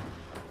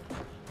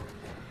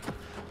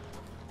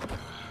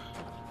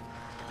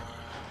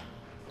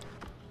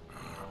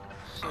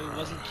 So he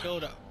wasn't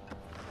killed up.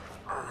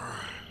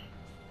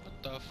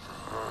 What the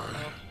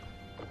fuck?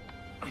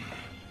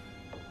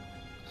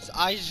 His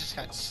eyes just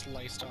got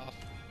sliced off.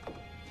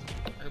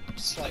 Or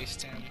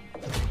sliced in.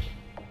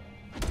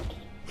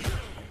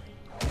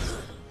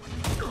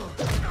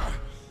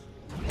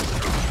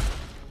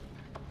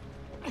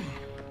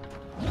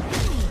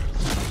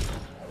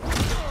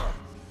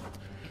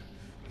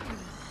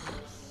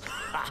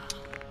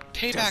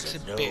 Payback's a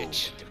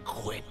bitch.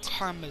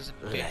 Karma's a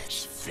bitch.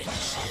 Let's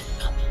finish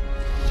him.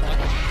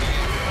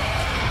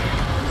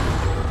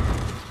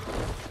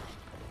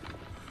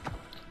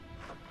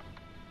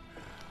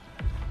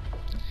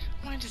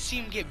 I wanted to see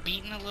him get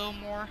beaten a little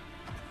more.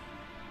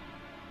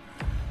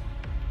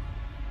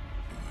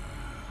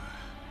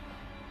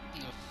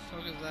 The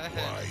fuck is that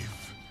head?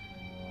 Wife,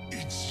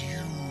 it's you.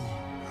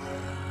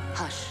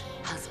 Hush,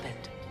 husband.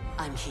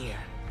 I'm here.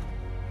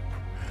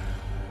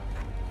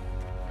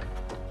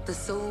 The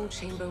Soul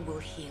Chamber will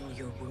heal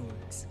your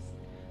wounds.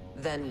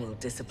 Then we'll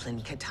discipline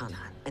Kitana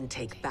and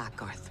take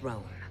back our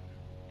throne.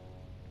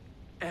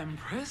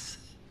 Empress?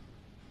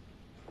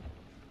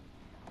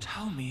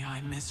 Tell me I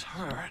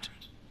misheard.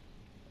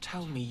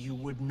 Tell me you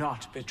would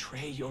not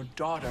betray your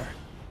daughter.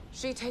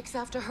 She takes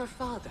after her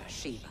father,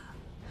 Shiva.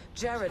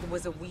 Jared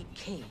was a weak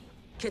king.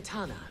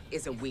 Kitana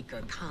is a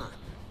weaker Khan.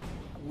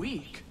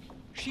 Weak?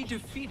 She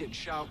defeated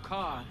Shao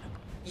Kahn.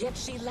 Yet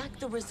she lacked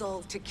the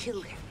resolve to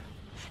kill him.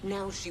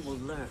 Now she will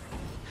learn.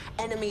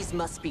 Enemies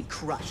must be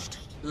crushed,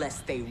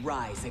 lest they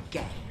rise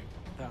again.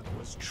 That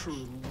was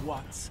true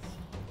once,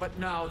 but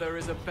now there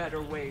is a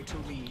better way to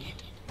lead.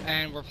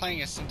 And we're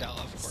playing as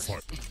Cinderella, of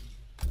course.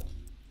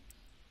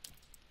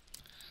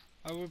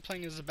 Oh, we're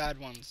playing as the bad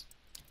ones.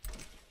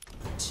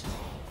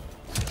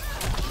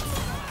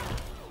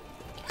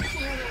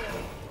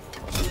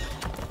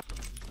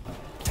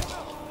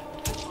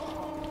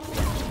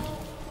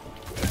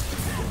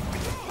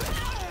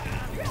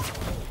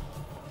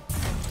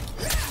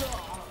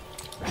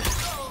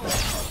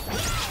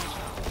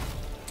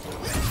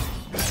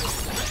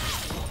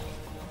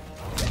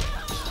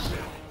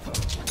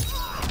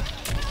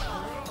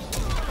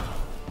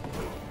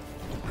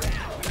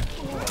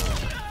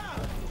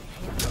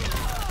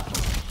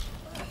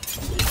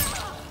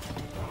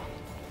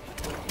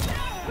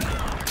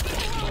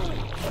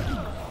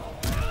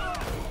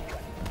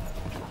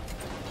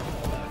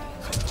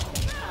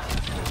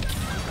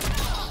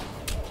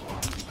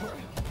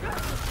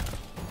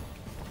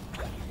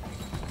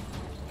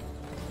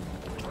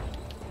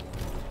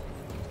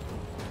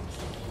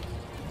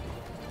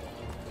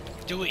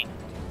 Do it.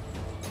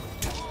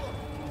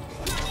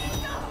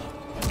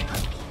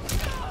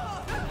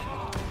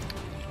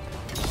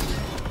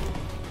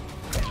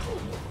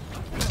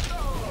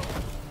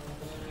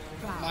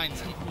 Mine.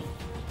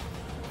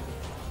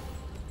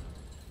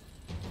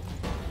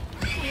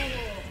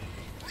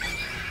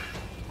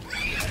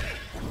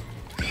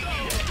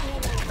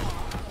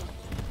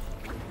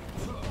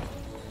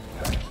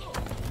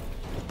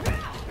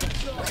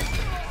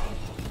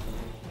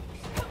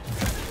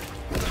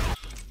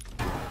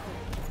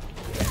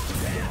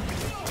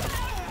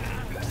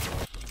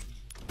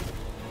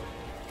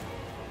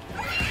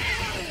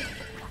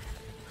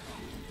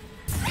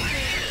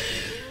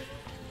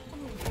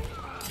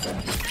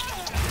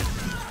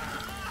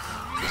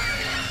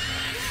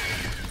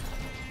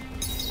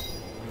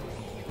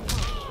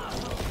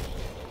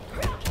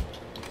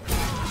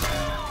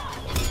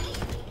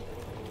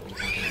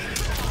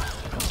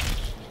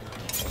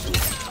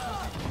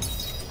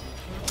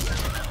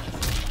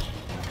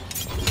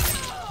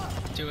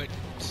 Do it.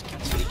 Just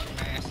continue to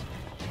my ass.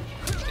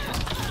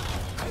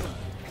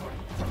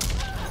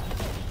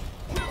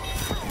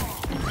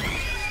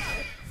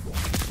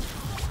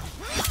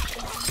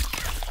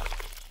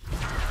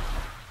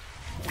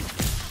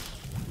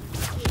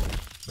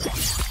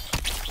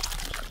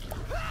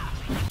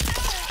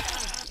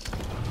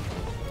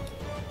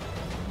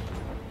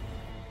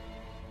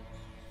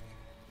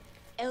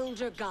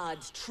 Elder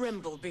gods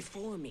tremble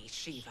before me,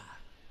 Shiva.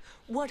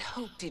 What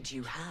hope did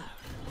you have?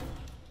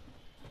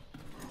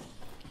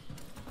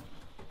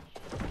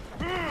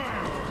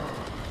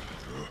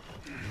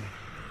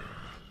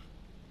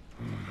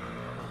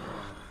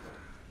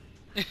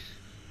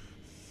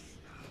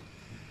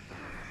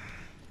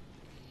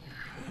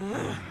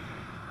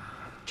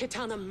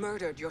 Kitana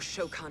murdered your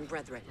Shokan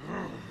brethren.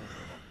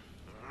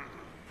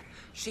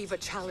 Shiva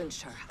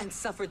challenged her and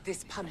suffered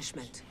this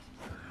punishment.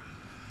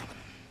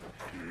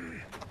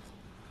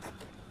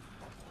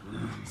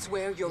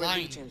 Swear your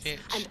allegiance,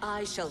 and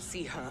I shall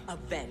see her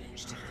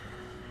avenged.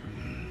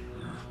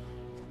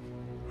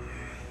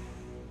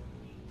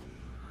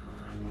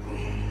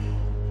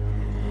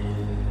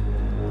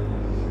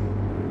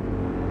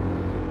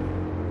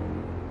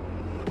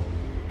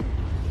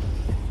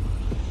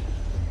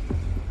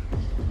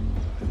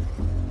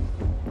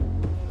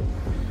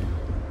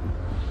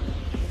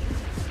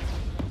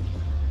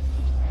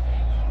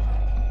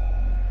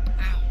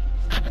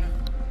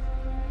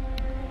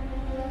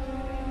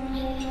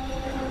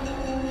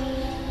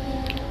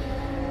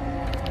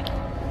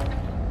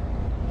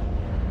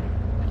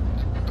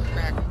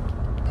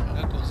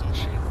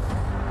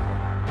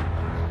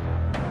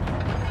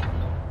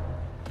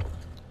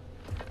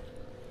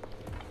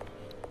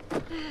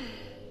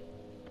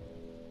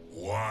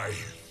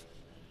 Wife,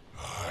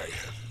 I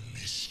have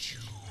missed you.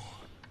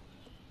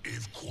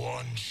 If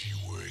Quan Chi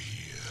were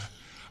here,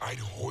 I'd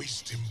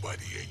hoist him by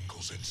the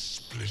ankles and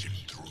split him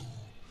through.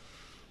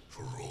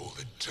 For all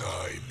the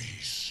time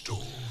he stole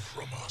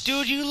from us.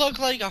 Dude, you look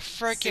like a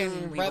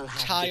frickin'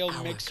 reptile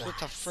mixed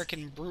with a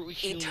frickin' brute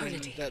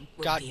human that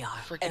got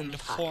frickin'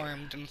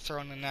 deformed and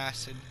thrown in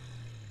acid.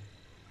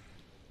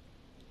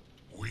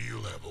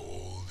 We'll have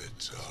all the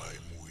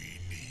time we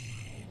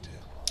need.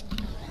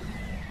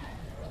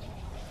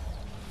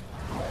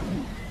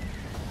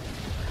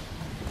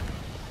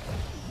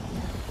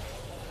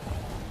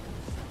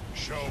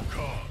 Shao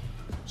Kahn,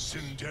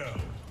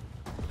 Sindel,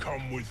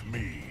 come with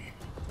me.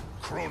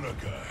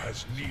 Kronika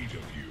has need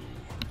of you.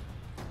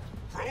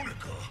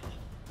 Kronika?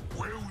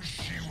 Where was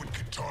she when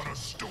Kitana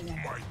stole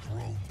my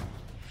throne?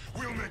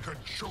 We'll make her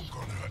choke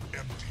on her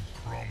empty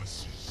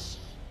promises.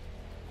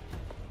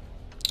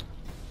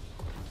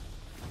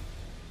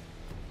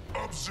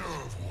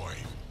 Observe,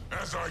 wife,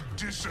 as I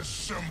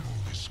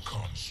disassemble this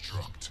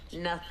construct.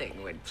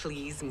 Nothing would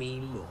please me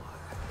more.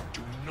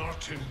 Do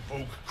not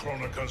invoke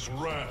Kronika's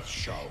wrath,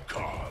 Shao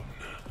Kahn.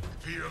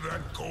 Fear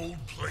that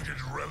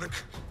gold-plated relic?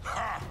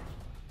 Ha!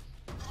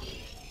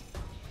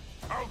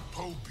 I'll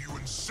pope you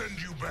and send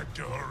you back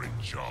to her in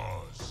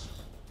jars.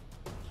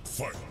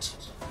 Fight.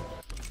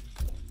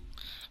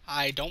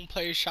 I don't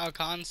play Shao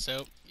Kahn,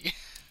 so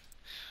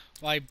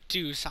well, I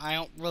do, so I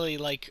don't really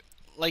like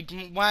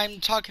when I'm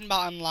talking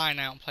about online,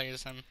 I don't play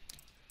as him.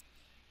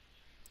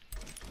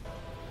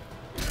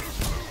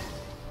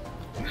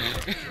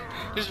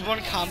 There's one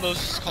combo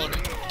just called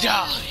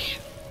Die.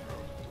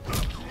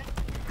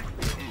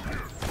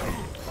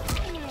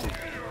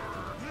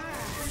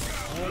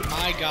 Oh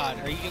my god,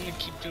 are you gonna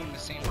keep doing the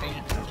same thing?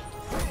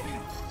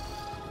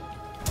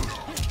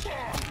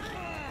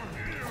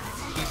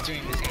 He's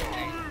doing the same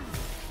thing.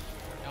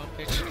 No,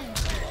 bitch.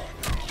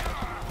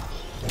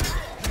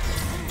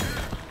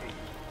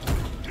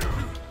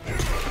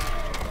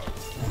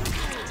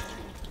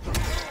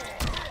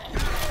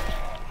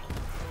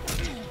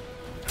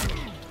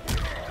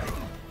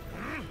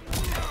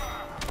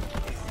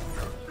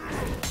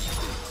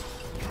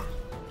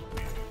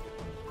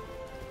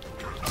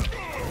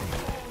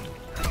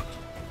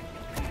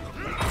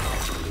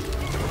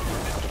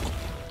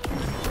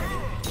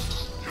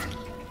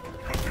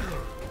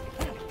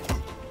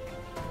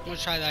 We'll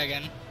try that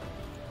again.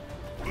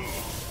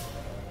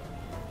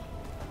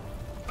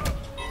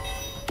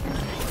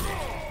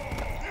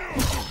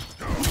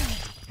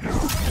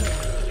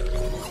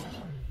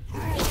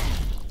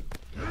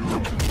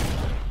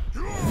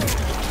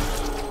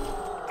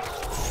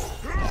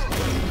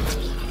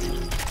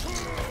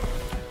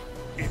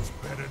 It's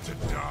better to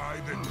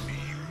die than kneel.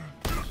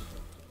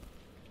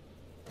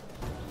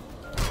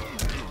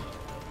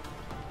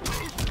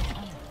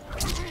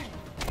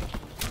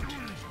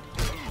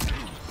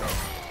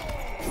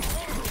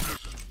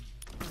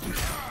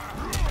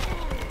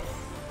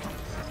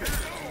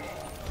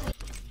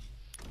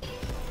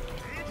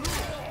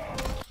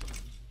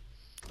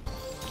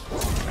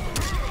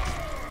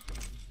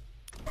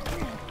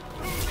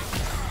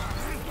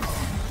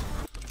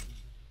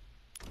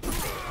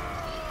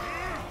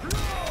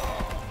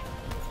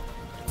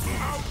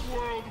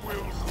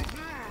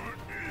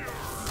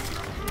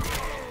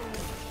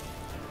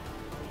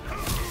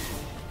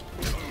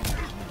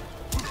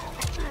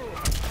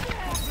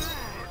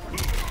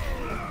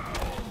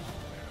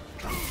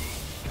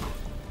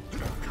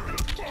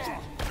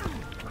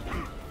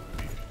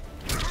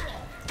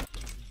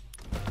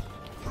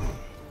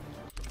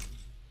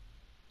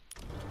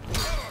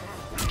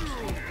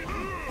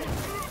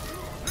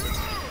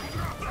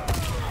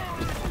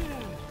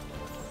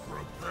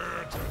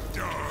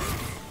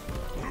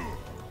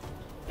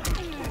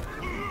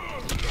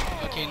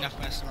 Okay, enough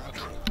messing around.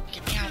 Okay,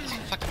 get me out of this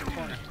fucking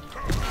corner.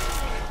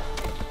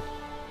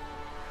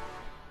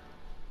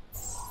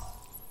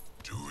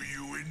 Do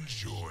you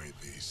enjoy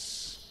this?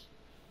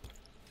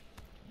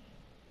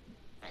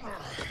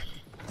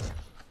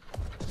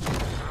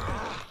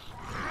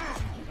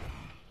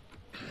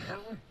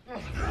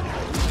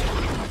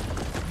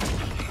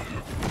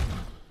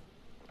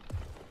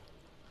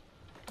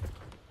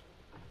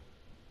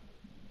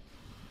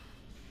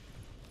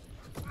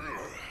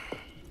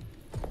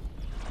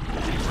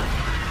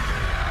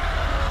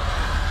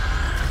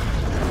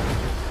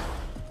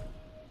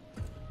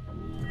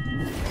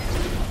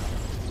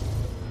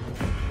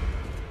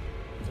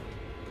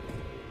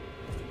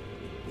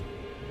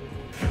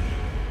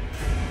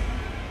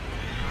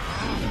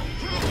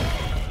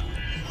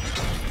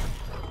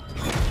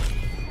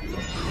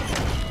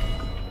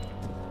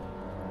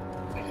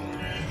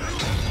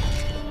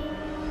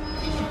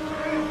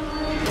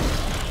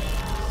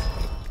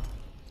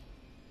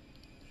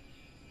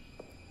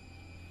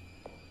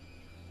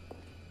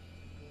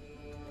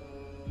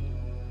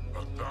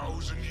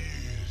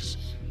 Years,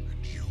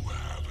 and you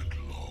haven't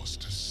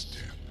lost a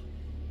step.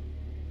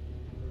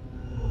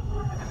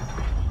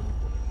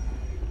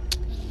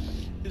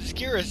 Is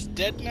Garrus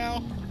dead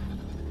now?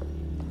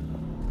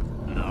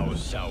 Now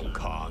Shao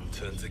Kahn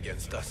turns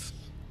against us.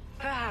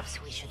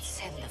 Perhaps we should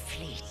send the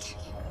fleet.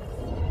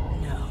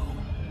 No.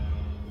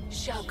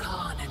 Shao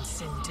Kahn and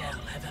Sindel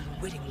have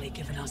unwittingly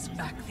given us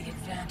back the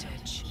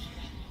advantage.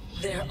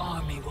 Their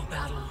army will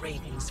battle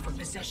Raidens for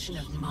possession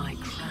of my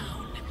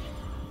crown,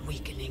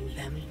 weakening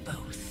them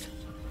both.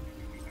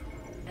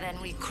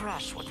 Then we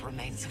crush what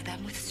remains of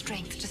them with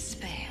strength to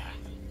spare.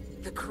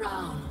 The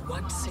crown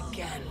once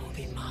again will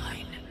be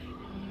mine.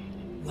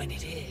 When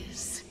it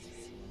is,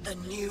 the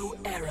new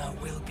era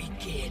will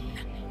begin.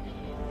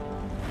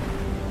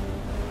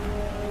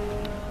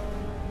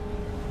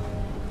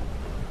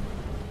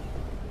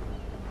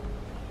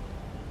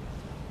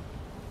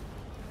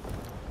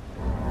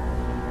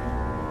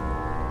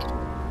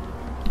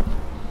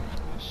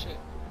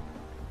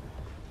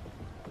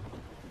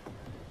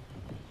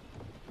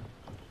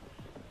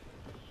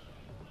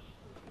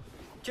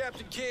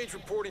 Captain Cage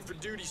reporting for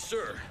duty,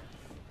 sir.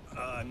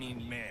 I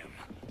mean, ma'am.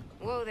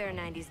 Whoa there,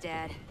 90s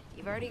dad.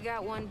 You've already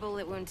got one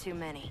bullet wound too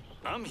many.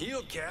 I'm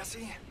healed,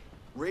 Cassie.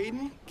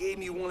 Raiden gave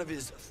me one of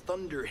his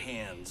Thunder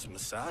Hands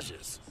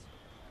massages.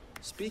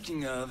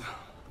 Speaking of,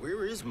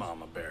 where is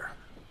Mama Bear?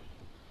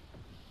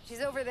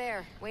 She's over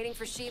there, waiting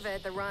for Shiva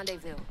at the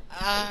rendezvous.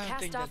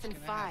 Cast off in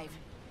 5.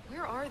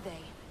 Where are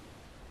they?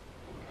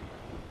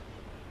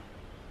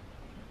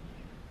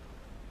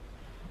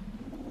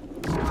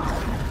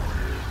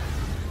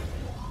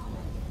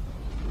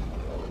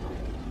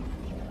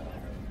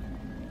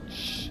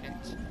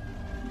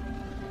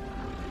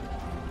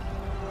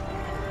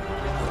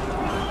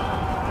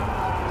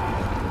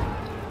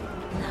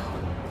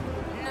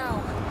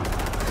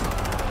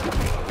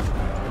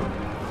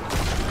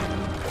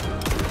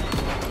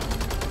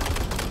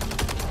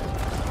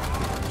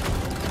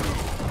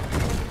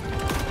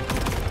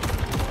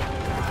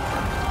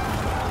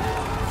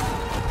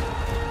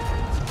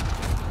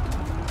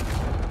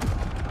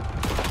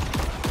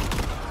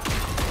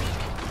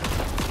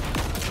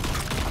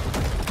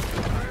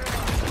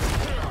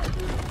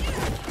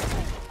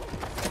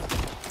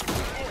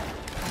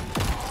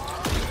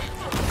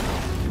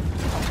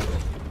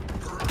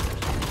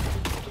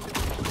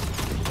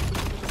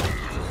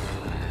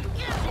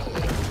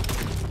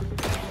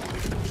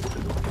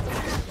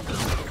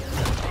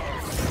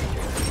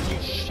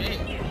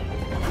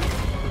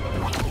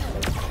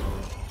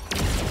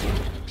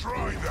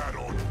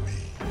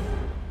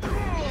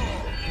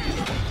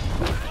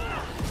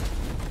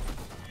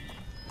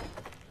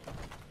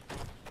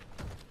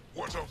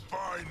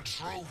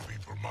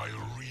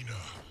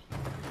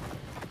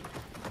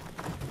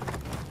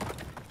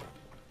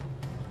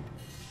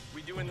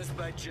 doing this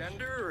by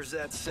gender, or is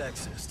that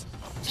sexist?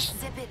 Just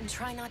zip it and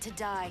try not to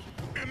die.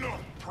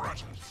 Enough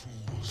prattle,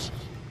 fools.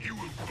 You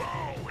will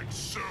bow and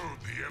serve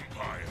the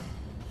Empire.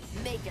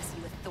 Make us,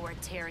 you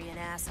authoritarian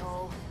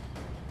asshole.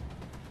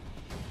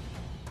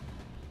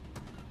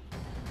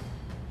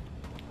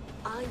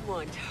 I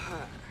want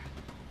her.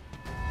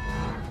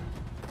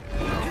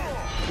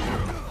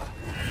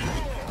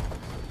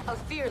 A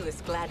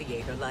fearless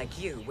gladiator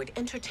like you would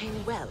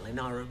entertain well in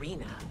our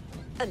arena.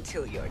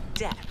 Until your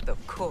death,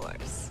 of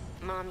course.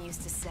 Mom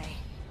used to say,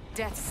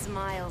 death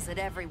smiles at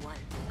everyone,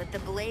 but the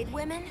Blade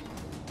women,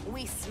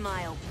 we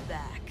smile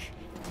back.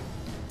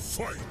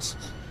 Fight!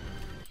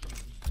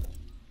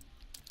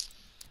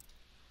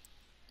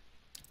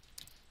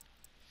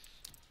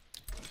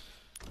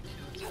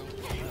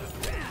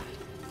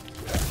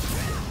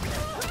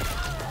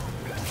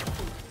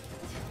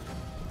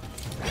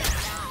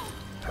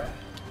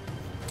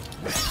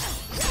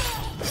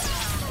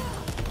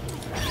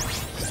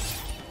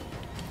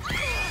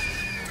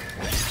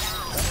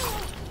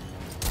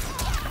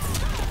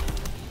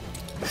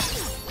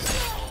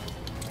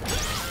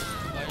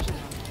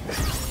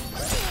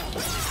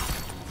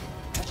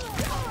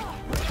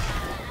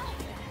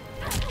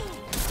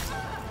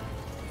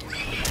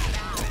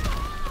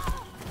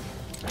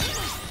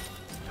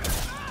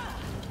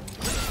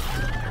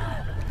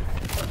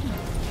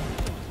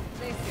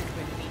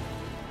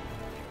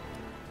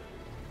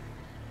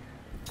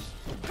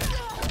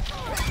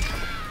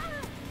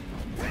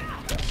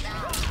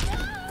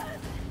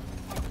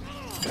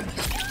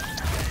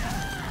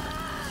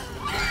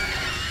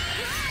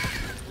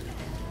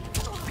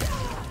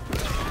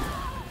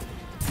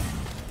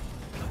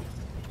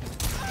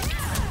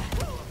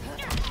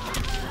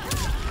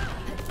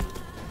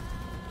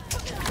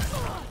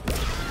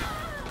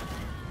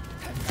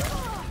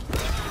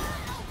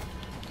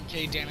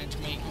 Okay, damage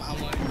me. I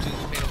want to do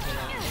the bit of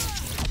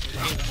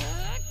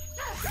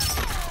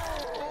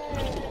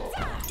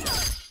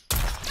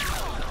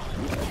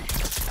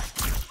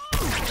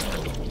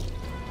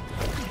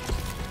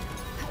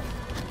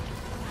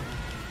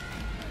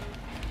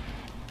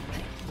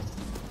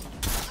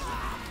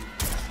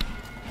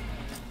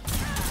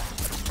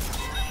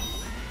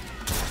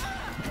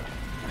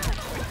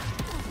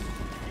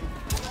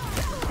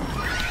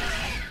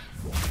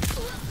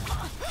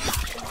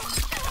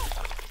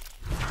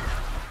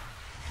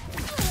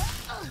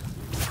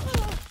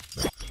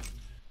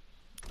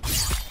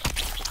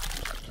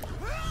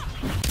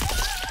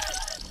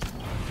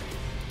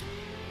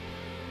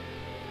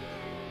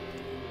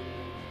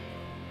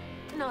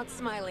Not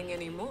smiling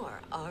anymore,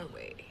 are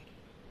we?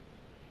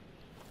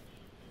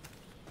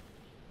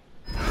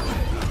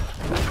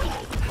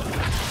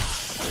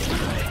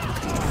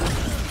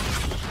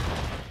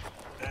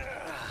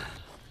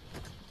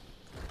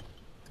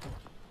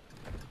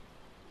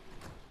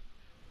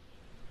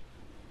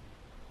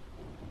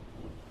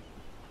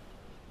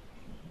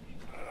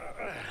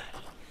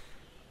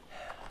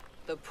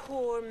 The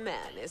poor man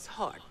is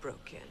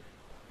heartbroken.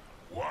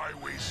 Why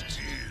waste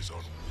tears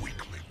on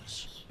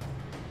weaklings?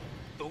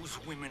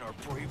 Those women are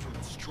braver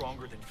and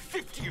stronger than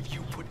 50 of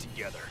you put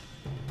together.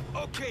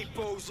 Okay,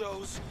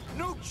 bozos.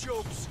 No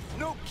jokes,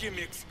 no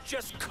gimmicks,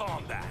 just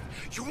combat.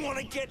 You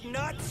wanna get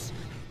nuts?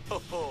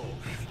 Oh,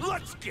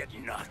 let's get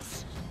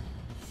nuts!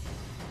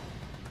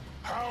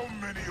 How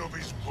many of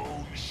his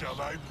bones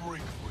shall I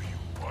break for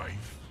you,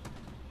 wife?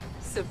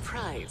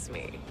 Surprise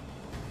me.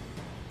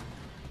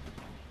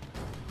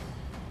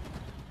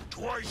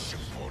 Twice you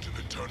fought in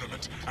the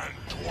tournament, and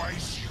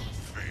twice you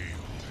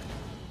failed.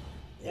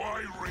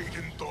 Why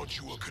Raiden thought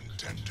you a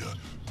contender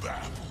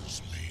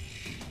baffles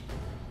me.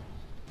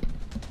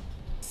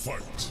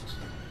 Fight.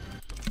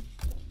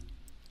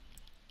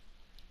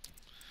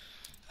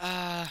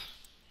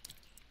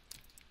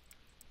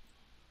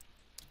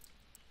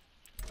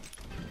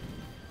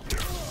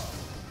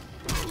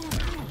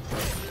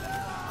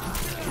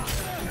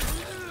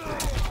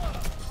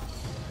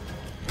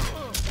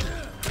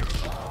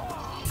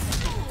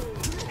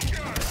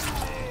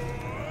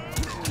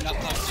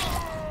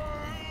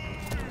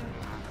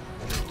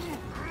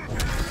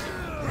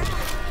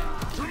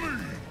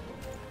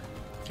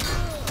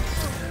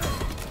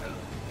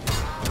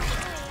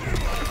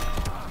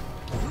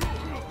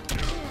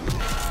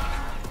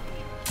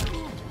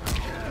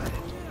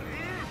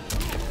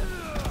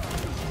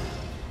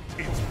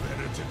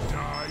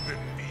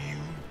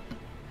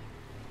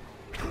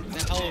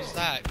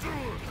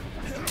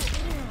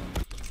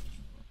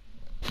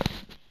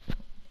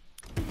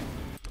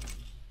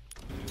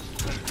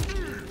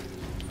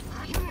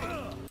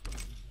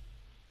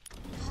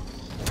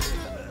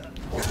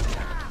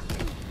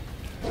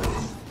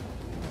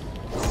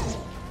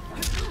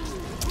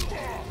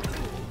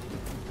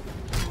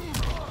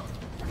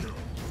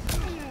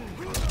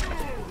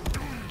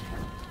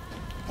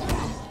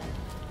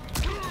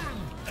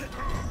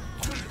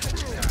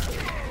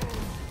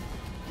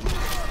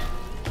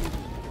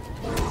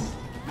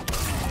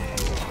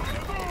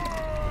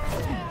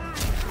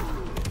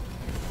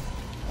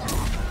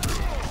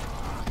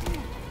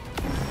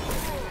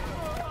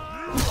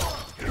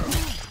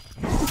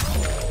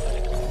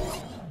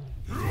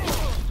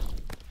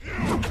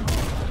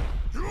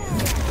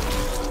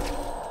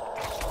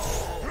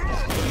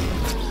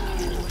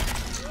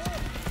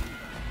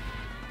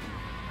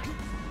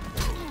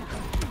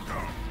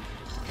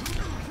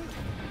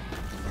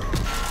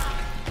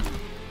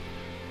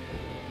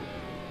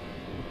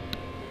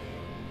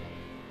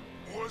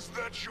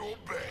 at your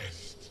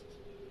best.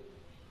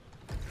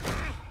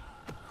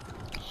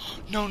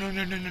 No, no,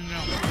 no, no, no,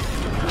 no.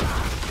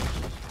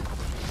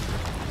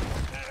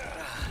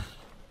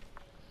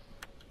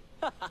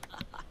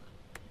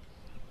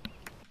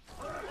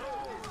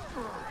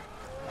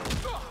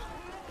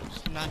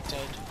 He's not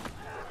dead.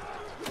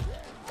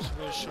 So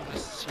we're just trying to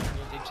see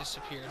where they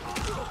disappeared.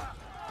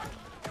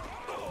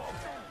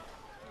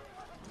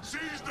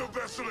 Seize the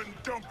vessel and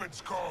dump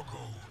its cargo.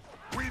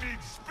 We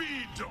need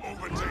speed to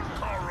overtake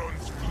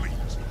Charon's fleet.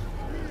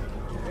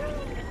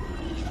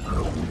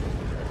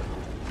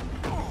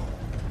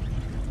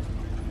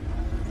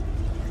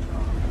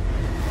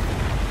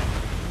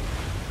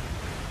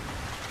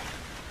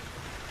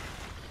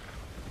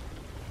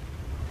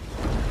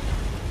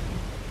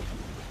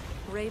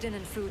 Raiden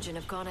and Fujin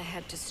have gone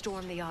ahead to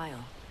storm the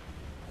Isle.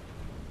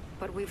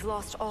 But we've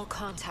lost all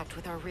contact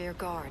with our rear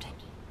guard.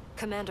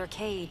 Commander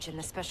Cage and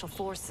the Special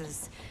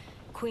Forces,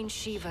 Queen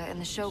Shiva and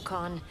the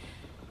Shokan,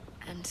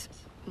 and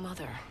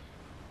Mother.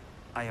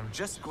 I am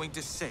just going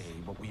to say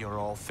what we are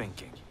all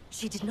thinking.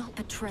 She did not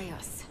betray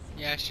us.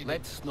 Yeah, she did.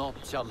 Let's not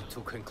jump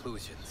to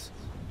conclusions.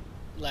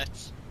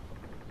 Let's.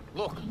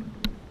 Look!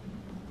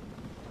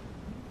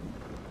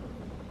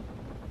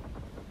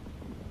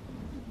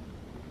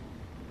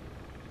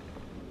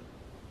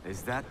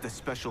 Is that the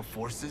Special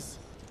Forces?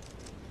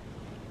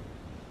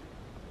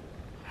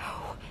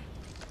 No.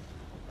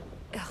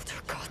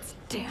 Elder gods,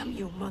 damn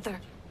you, Mother.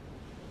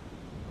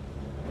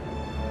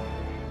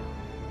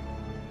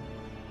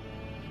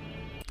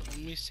 Let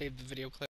me save the video clip.